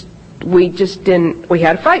 We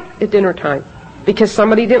had a fight at dinner time. Because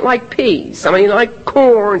somebody didn't like peas, somebody didn't like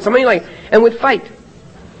corn, and we'd fight.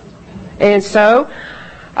 And so,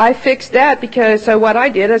 I fixed that because what I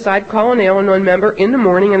did is I'd call an Al-Anon member in the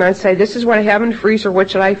morning and I'd say, this is what I have in the freezer, what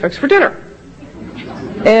should I fix for dinner?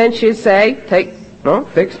 And she'd say,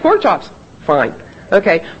 fix pork chops. Fine.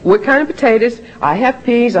 Okay, what kind of potatoes? I have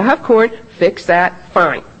peas, I have corn, fix that,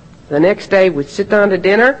 fine. The next day we'd sit down to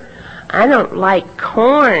dinner. I don't like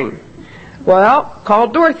corn. Well, call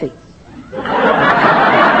Dorothy.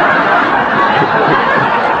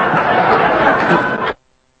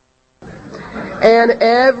 And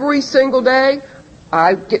every single day,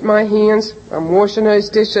 I'd get my hands, I'm washing those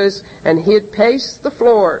dishes, and he'd pace the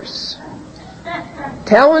floors,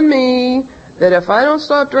 telling me that if I don't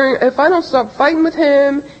stop fighting with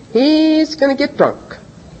him, he's going to get drunk.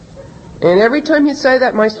 And every time he'd say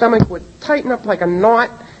that, my stomach would tighten up like a knot,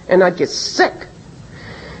 and I'd get sick.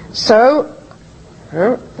 So,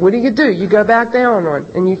 what do? You go back down on,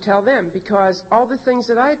 and you tell them, because all the things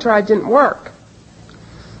that I tried didn't work.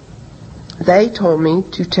 They told me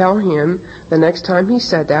to tell him the next time he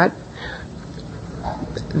said that,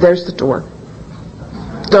 there's the door.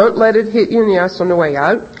 Don't let it hit you in the ass on the way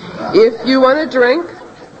out. If you want to drink,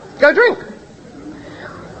 go drink.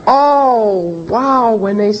 Oh, wow,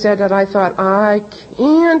 when they said that, I thought, I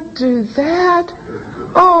can't do that.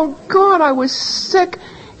 Oh, God, I was sick.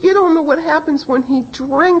 You don't know what happens when he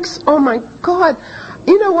drinks. Oh, my God.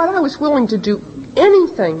 You know what? I was willing to do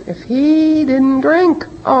anything if he didn't drink.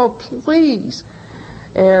 Oh, please.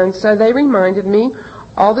 And so they reminded me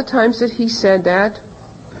all the times that he said that.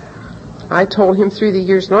 I told him through the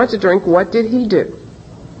years not to drink. What did he do?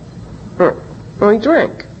 Well, he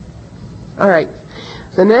drank. All right.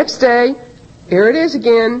 The next day, here it is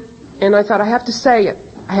again, and I thought, I have to say it.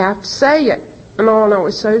 And I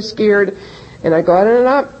was so scared. And I got it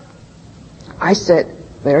up. I said,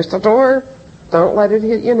 there's the door. Don't let it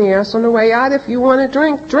hit you in the ass on the way out. If you want to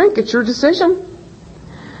drink, drink. It's your decision.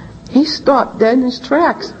 He stopped dead in his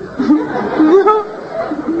tracks.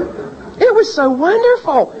 It was so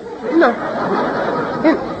wonderful.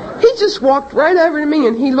 And he just walked right over to me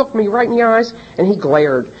and he looked me right in the eyes and he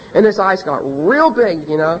glared. And his eyes got real big,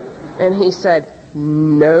 And he said,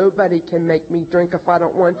 nobody can make me drink if I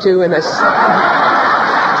don't want to. And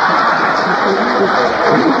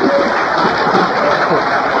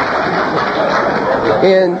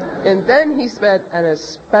And then he said, and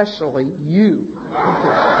especially you.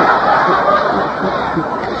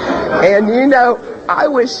 And I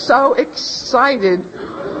was so excited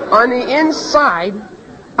on the inside,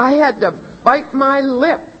 I had to bite my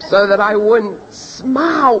lip so that I wouldn't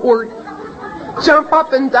smile or jump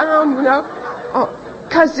up and down,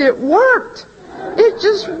 'cause it worked. It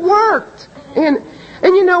just worked. And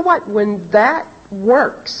you know what? When that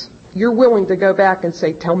works, you're willing to go back and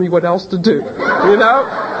say, tell me what else to do,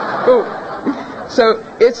 Ooh. So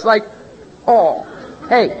it's like,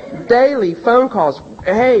 hey, daily phone calls.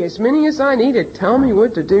 Hey, as many as I needed, tell me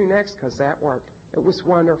what to do next, because that worked. It was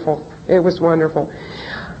wonderful.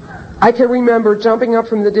 I can remember jumping up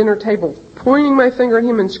from the dinner table, pointing my finger at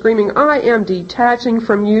him and screaming, I am detaching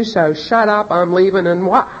from you, so shut up, I'm leaving, and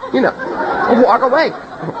walk away.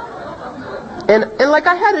 And like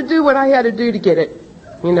I had to do what I had to do to get it.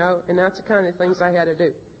 And that's the kind of things I had to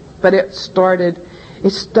do. But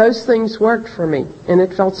those things worked for me, and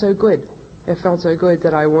it felt so good. It felt so good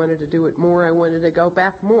that I wanted to do it more. I wanted to go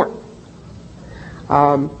back more.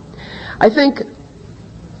 I think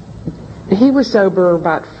he was sober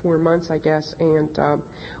about 4 months, I guess, and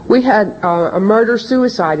we had a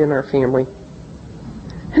murder-suicide in our family.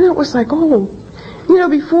 And it was like,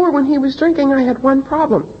 before when he was drinking, I had one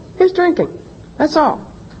problem. His drinking. That's all.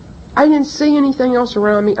 I didn't see anything else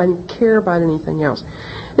around me. I didn't care about anything else.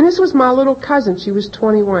 And this was my little cousin. She was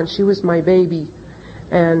 21. She was my baby.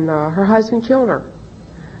 And her husband killed her.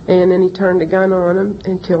 And then he turned a gun on him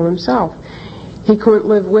and killed himself. He couldn't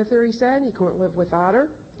live with her, he said. He couldn't live without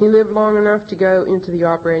her. He lived long enough to go into the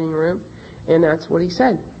operating room, and that's what he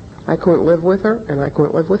said. I couldn't live with her, and I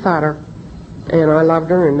couldn't live without her. And I loved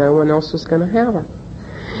her, and no one else was going to have her.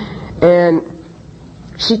 And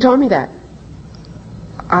she told me that.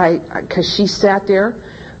 Because she sat there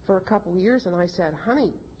for a couple of years, and I said,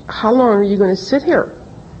 honey, how long are you going to sit here?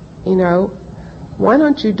 You know, why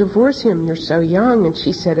don't you divorce him? You're so young. And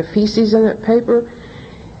she said, if he sees in that paper,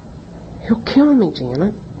 he'll kill me,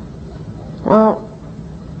 Janet. Well,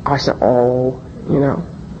 I said, oh, you know.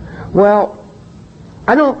 Well,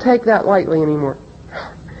 I don't take that lightly anymore.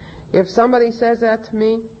 If somebody says that to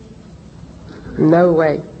me, no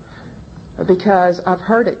way. Because I've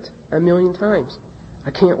heard it a million times.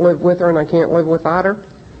 I can't live with her and I can't live without her.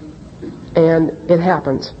 And it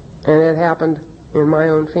happens. And it happened in my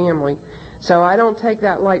own family. So I don't take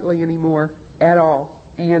that lightly anymore at all.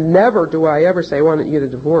 And never do I ever say, why don't you get a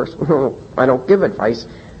divorce? I don't give advice.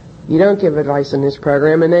 You don't give advice in this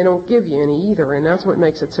program, and they don't give you any either, and that's what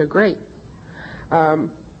makes it so great. I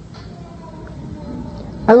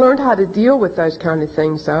learned how to deal with those kind of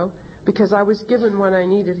things, though, because I was given what I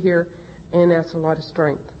needed here, and that's a lot of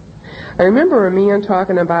strength. I remember a man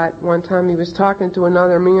talking about one time he was talking to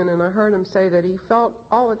another man, and I heard him say that he felt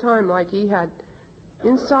all the time like he had,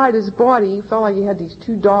 inside his body, he felt like he had these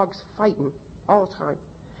two dogs fighting all the time.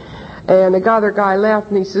 And the other guy laughed,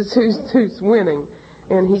 and he says, who's winning?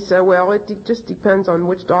 And he said, well, it just depends on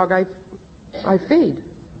which dog I feed.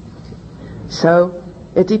 So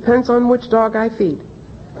it depends on which dog I feed,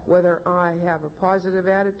 whether I have a positive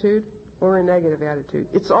attitude or a negative attitude.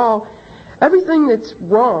 Everything that's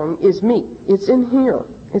wrong is me. It's in here.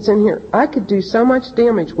 It's in here. I could do so much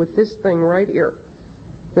damage with this thing right here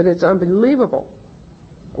that it's unbelievable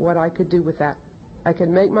what I could do with that. I could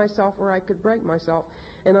make myself or I could break myself.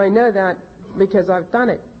 And I know that because I've done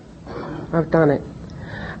it. I've done it.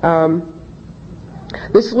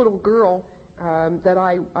 This little girl that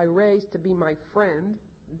I raised to be my friend,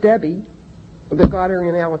 Debbie, that got her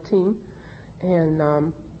in Alateen,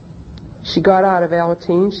 and she got out of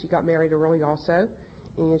Alateen. She got married early also,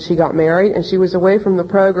 and she got married, and she was away from the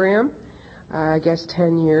program, I guess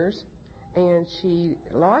 10 years, and she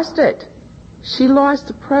lost it. She lost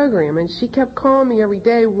the program, and she kept calling me every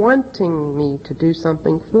day wanting me to do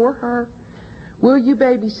something for her. Will you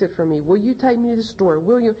babysit for me? Will you take me to the store?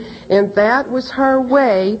 Will you? And that was her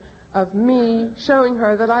way of me showing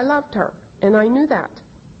her that I loved her. And I knew that.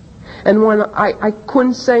 And when I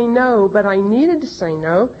couldn't say no, but I needed to say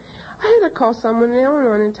no, I had to call someone in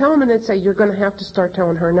Illinois and tell them, and they'd say, you're going to have to start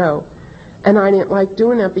telling her no. And I didn't like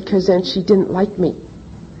doing that because then she didn't like me.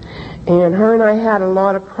 And her and I had a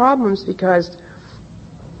lot of problems because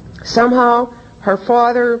somehow her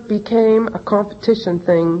father became a competition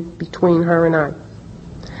thing between her and I.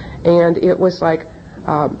 And it was like,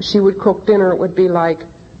 she would cook dinner, it would be like,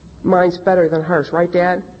 mine's better than hers, right,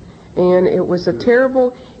 Dad? And it was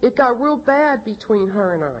it got real bad between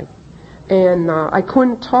her and I. And I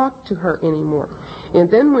couldn't talk to her anymore. And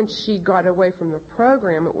then when she got away from the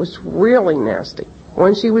program, it was really nasty.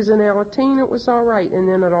 When she was in Alateen, it was all right, and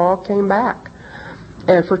then it all came back.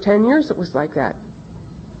 And for 10 years, it was like that.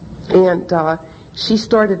 And she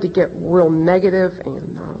started to get real negative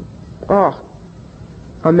and,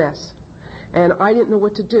 a mess. And I didn't know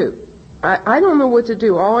what to do. I don't know what to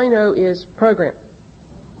do. All I know is program.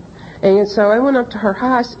 And so I went up to her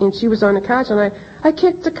house, and she was on the couch, and I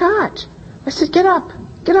kicked the couch. I said, get up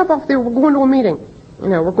off there, we're going to a meeting.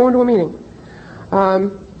 We're going to a meeting.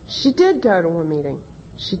 She did go to a meeting.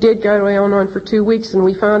 She did go to Al-Anon for 2 weeks, and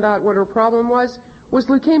we found out what her problem was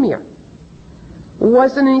leukemia. It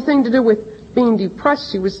wasn't anything to do with being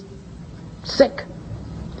depressed. She was sick.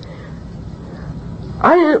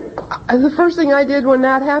 The first thing I did when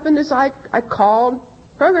that happened is I called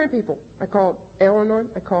program people. I called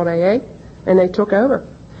Al-Anon, I called AA, and they took over.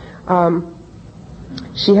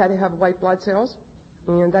 She had to have white blood cells,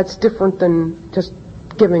 and that's different than just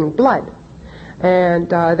giving blood. And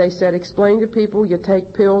they said, explain to people, you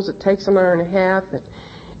take pills, it takes an hour and a half,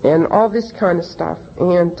 and all this kind of stuff.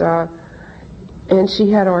 And she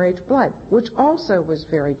had RH blood, which also was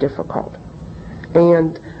very difficult.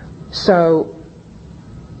 And so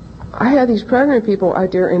I had these program people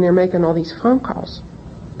out there, and they're making all these phone calls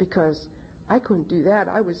because I couldn't do that.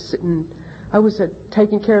 I was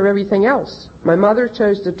taking care of everything else. My mother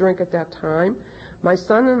chose to drink at that time. My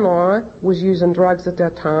son-in-law was using drugs at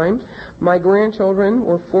that time. My grandchildren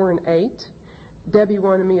were 4 and 8. Debbie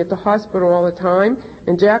wanted me at the hospital all the time,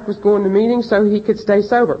 and Jack was going to meetings so he could stay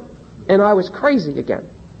sober. And I was crazy again.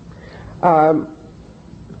 But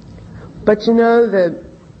the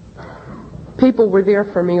people were there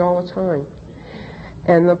for me all the time.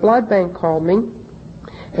 And the blood bank called me,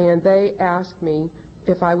 and they asked me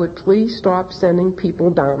if I would please stop sending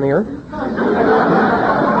people down there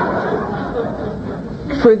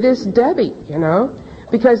for this Debbie,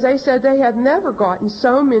 because they said they had never gotten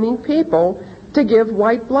so many people to give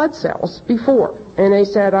white blood cells before. And they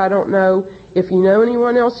said, I don't know if you know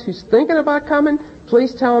anyone else who's thinking about coming,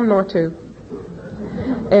 please tell them not to.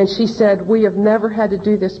 And she said, we have never had to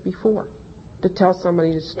do this before, to tell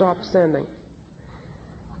somebody to stop sending.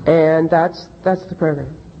 And that's the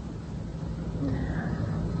program.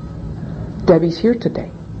 Debbie's here today.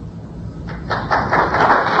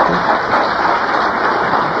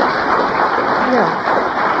 Yeah.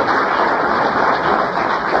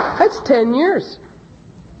 That's 10 years.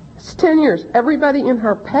 It's 10 years. Everybody in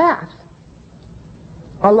her path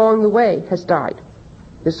along the way has died.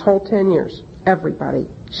 This whole 10 years. Everybody.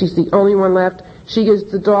 She's the only one left. She is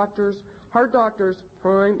the doctor's, her doctor's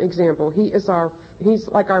prime example. He's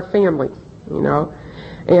like our family,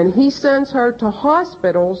 And he sends her to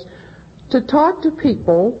hospitals to talk to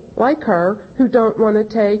people like her who don't want to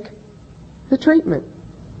take the treatment.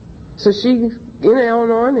 So she's in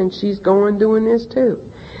Al-Anon and she's doing this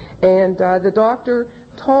too. And the doctor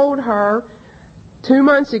told her 2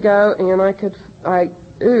 months ago, and I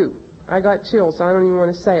got chills. I don't even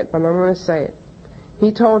want to say it, but I'm going to say it.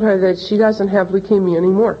 He told her that she doesn't have leukemia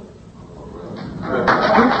anymore.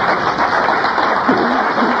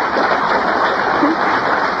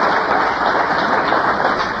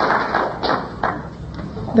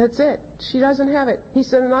 That's it. She doesn't have it. He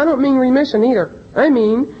said, and I don't mean remission either. I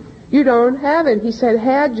mean, you don't have it. He said,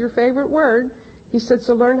 had your favorite word. He said,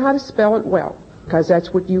 so learn how to spell it well, because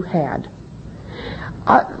that's what you had.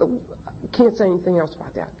 I can't say anything else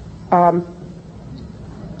about that.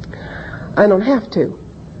 I don't have to.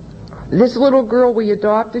 This little girl we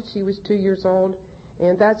adopted, she was 2 years old,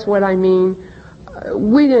 and that's what I mean.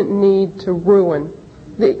 We didn't need to ruin.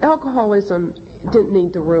 The alcoholism didn't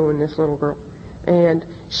need to ruin this little girl. And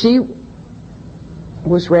she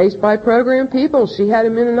was raised by program people. She had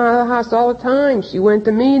them in and out of the house all the time. She went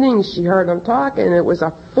to meetings. She heard them talk, and it was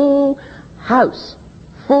a full house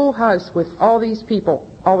with all these people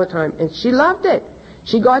all the time. And she loved it.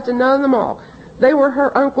 She got to know them all. They were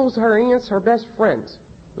her uncles, her aunts, her best friends,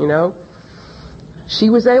 She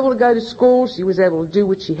was able to go to school. She was able to do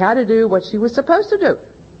what she had to do, what she was supposed to do.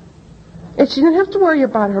 And she didn't have to worry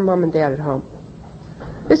about her mom and dad at home.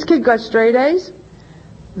 This kid got straight A's.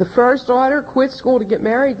 The first daughter quit school to get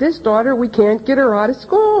married. This daughter, we can't get her out of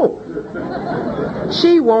school.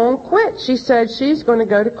 She won't quit. She said she's going to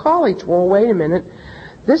go to college. Well, wait a minute.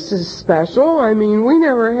 This is special. I mean, we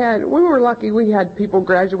were lucky we had people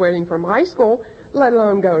graduating from high school, let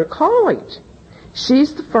alone go to college.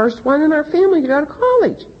 She's the first one in our family to go to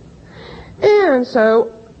college. And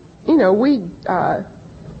so, we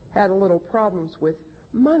had a little problems with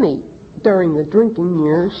money during the drinking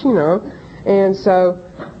years, And so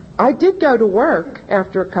I did go to work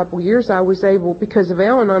after a couple years. I was able, because of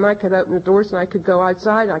Al-Anon, I could open the doors and I could go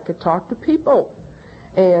outside. I could talk to people.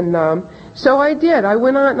 And so I did. I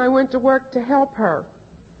went out and I went to work to help her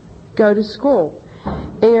go to school.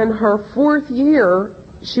 And her 4th year,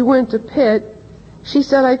 she went to Pitt. She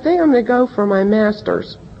said, I think I'm going to go for my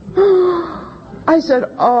master's. I said,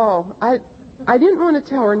 I didn't want to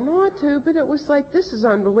tell her not to, but it was like, this is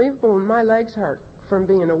unbelievable, and my legs hurt from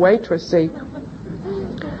being a waitress, see.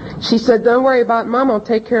 She said, don't worry about it, Mom, I'll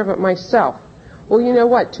take care of it myself. Well, you know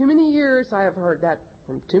what? Too many years I have heard that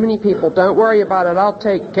from too many people. Don't worry about it, I'll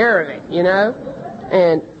take care of it,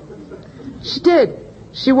 And she did.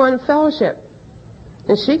 She won a fellowship.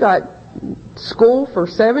 And she got school for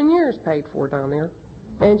 7 years paid for down there.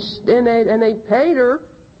 And they paid her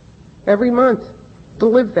every month to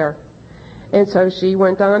live there. And so she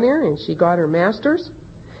went down there and she got her master's,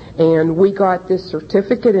 and we got this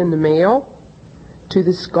certificate in the mail to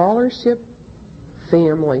the scholarship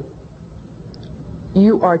family.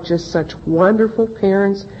 You are just such wonderful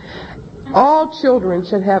parents. All children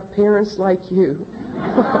should have parents like you.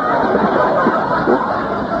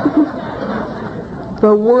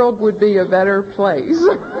 The world would be a better place.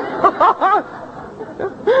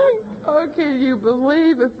 Oh, can you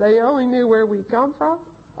believe if they only knew where we come from?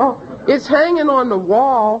 Oh, it's hanging on the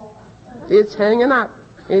wall. It's hanging up.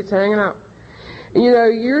 It's hanging up.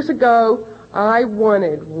 Years ago, I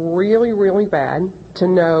wanted really, really bad to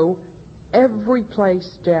know every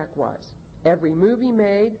place Jack was. Every movie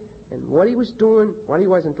made, and what he was doing, what he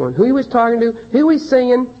wasn't doing, who he was talking to, who he was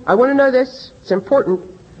singing. I want to know this. It's important.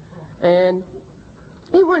 And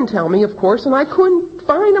he wouldn't tell me, of course, and I couldn't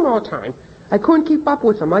find him all the time. I couldn't keep up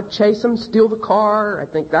with him. I'd chase him, steal the car. I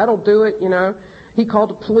think that'll do it, you know. He called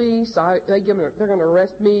the police. They're going to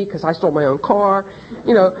arrest me because I stole my own car,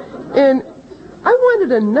 you know. And I wanted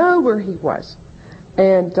to know where he was.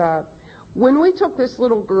 And when we took this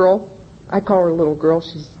little girl, I call her a little girl.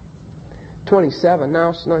 She's 27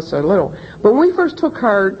 now. She's not so little. But when we first took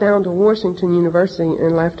her down to Washington University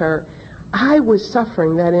and left her, I was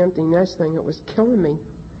suffering that empty nest thing. It was killing me.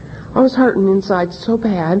 I was hurting inside so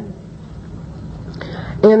bad.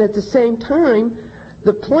 And at the same time,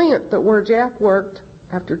 the plant that where Jack worked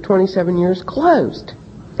after 27 years closed.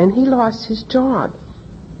 And he lost his job.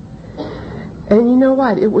 And you know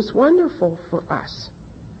what? It was wonderful for us.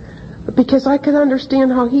 Because I could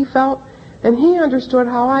understand how he felt, and he understood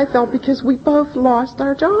how I felt, because we both lost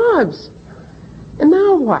our jobs. And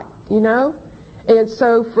now what? You know? And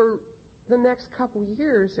so for the next couple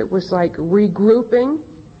years, it was like regrouping.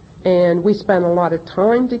 And we spent a lot of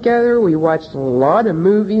time together. We watched a lot of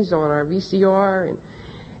movies on our VCR.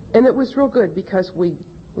 And it was real good because we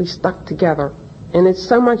stuck together. And it's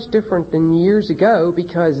so much different than years ago,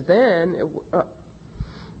 because then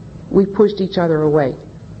we pushed each other away.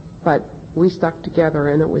 But we stuck together,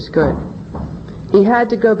 and it was good. He had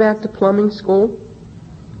to go back to plumbing school,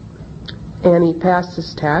 and he passed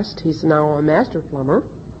his test. He's now a master plumber,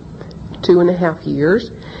 2.5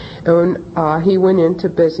 years. And he went into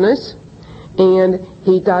business, and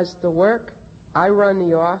he does the work. I run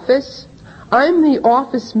the office. I'm the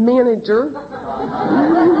office manager.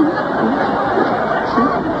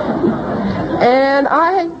 And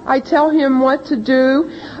I tell him what to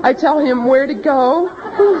do. I tell him where to go.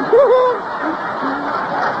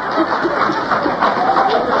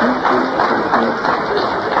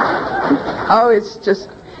 Oh, it's just,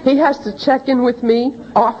 he has to check in with me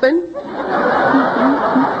often.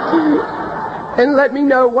 And let me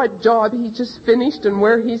know what job he just finished and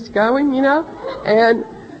where he's going, you know. And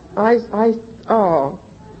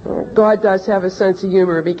God does have a sense of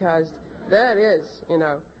humor, because that is, you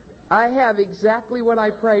know, I have exactly what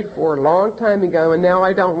I prayed for a long time ago, and now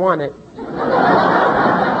I don't want it.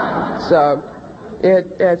 So,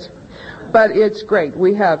 but it's great.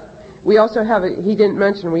 We also have he didn't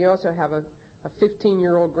mention, we also have a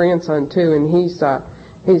 15-year-old grandson too, and he's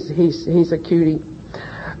a cutie.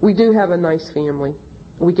 We do have a nice family.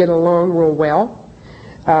 We get along real well.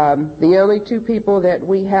 The only two people that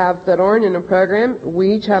we have that aren't in the program,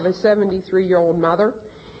 we each have a 73-year-old mother,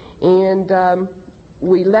 and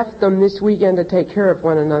we left them this weekend to take care of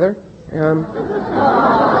one another.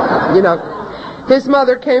 You know, his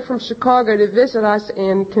mother came from Chicago to visit us,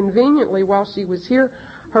 and conveniently, while she was here,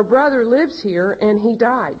 her brother lives here, and he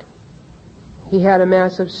died. He had a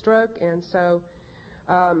massive stroke, and so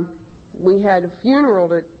we had a funeral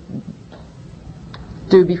to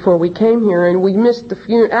do before we came here, and we missed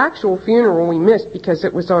the actual funeral. We missed because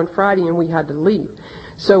it was on Friday and we had to leave.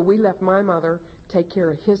 So we left my mother take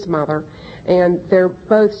care of his mother, and they're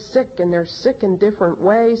both sick, and they're sick in different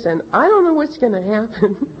ways, and I don't know what's going to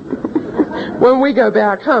happen when we go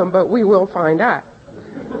back home, but we will find out.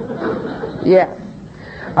 Yeah.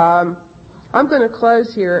 I'm going to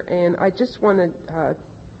close here, and I just want to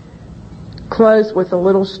close with a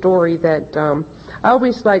little story that I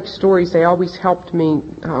always like stories. They always helped me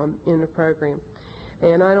in the program.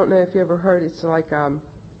 And I don't know if you ever heard, it's like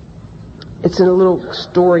it's a little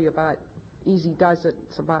story about Easy Does It.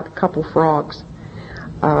 It's about a couple frogs.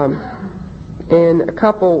 And a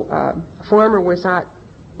farmer was out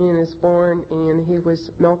in his barn, and he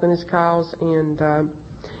was milking his cows and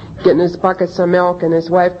getting his buckets of milk, and his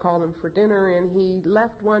wife called him for dinner, and he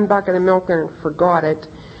left one bucket of milk and forgot it.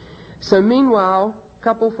 So meanwhile, a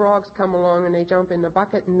couple frogs come along, and they jump in the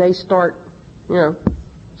bucket, and they start,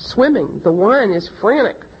 swimming. The one is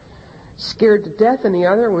frantic, scared to death, and the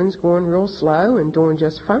other one's going real slow and doing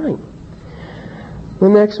just fine. The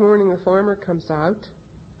next morning, the farmer comes out,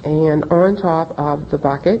 and on top of the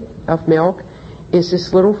bucket of milk is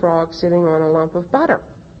this little frog sitting on a lump of butter.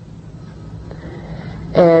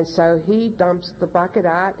 And so he dumps the bucket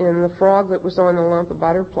out, and the frog that was on the lump of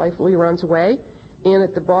butter playfully runs away, and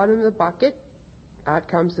at the bottom of the bucket, out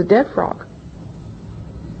comes the dead frog.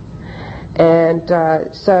 And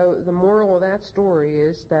so the moral of that story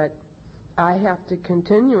is that I have to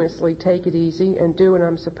continuously take it easy and do what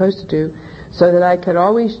I'm supposed to do, so that I could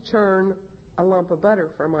always churn a lump of butter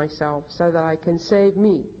for myself, so that I can save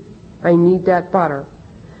me. I need that butter.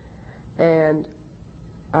 And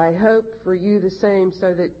I hope for you the same,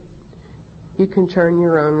 so that you can churn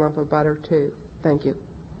your own lump of butter too. Thank you.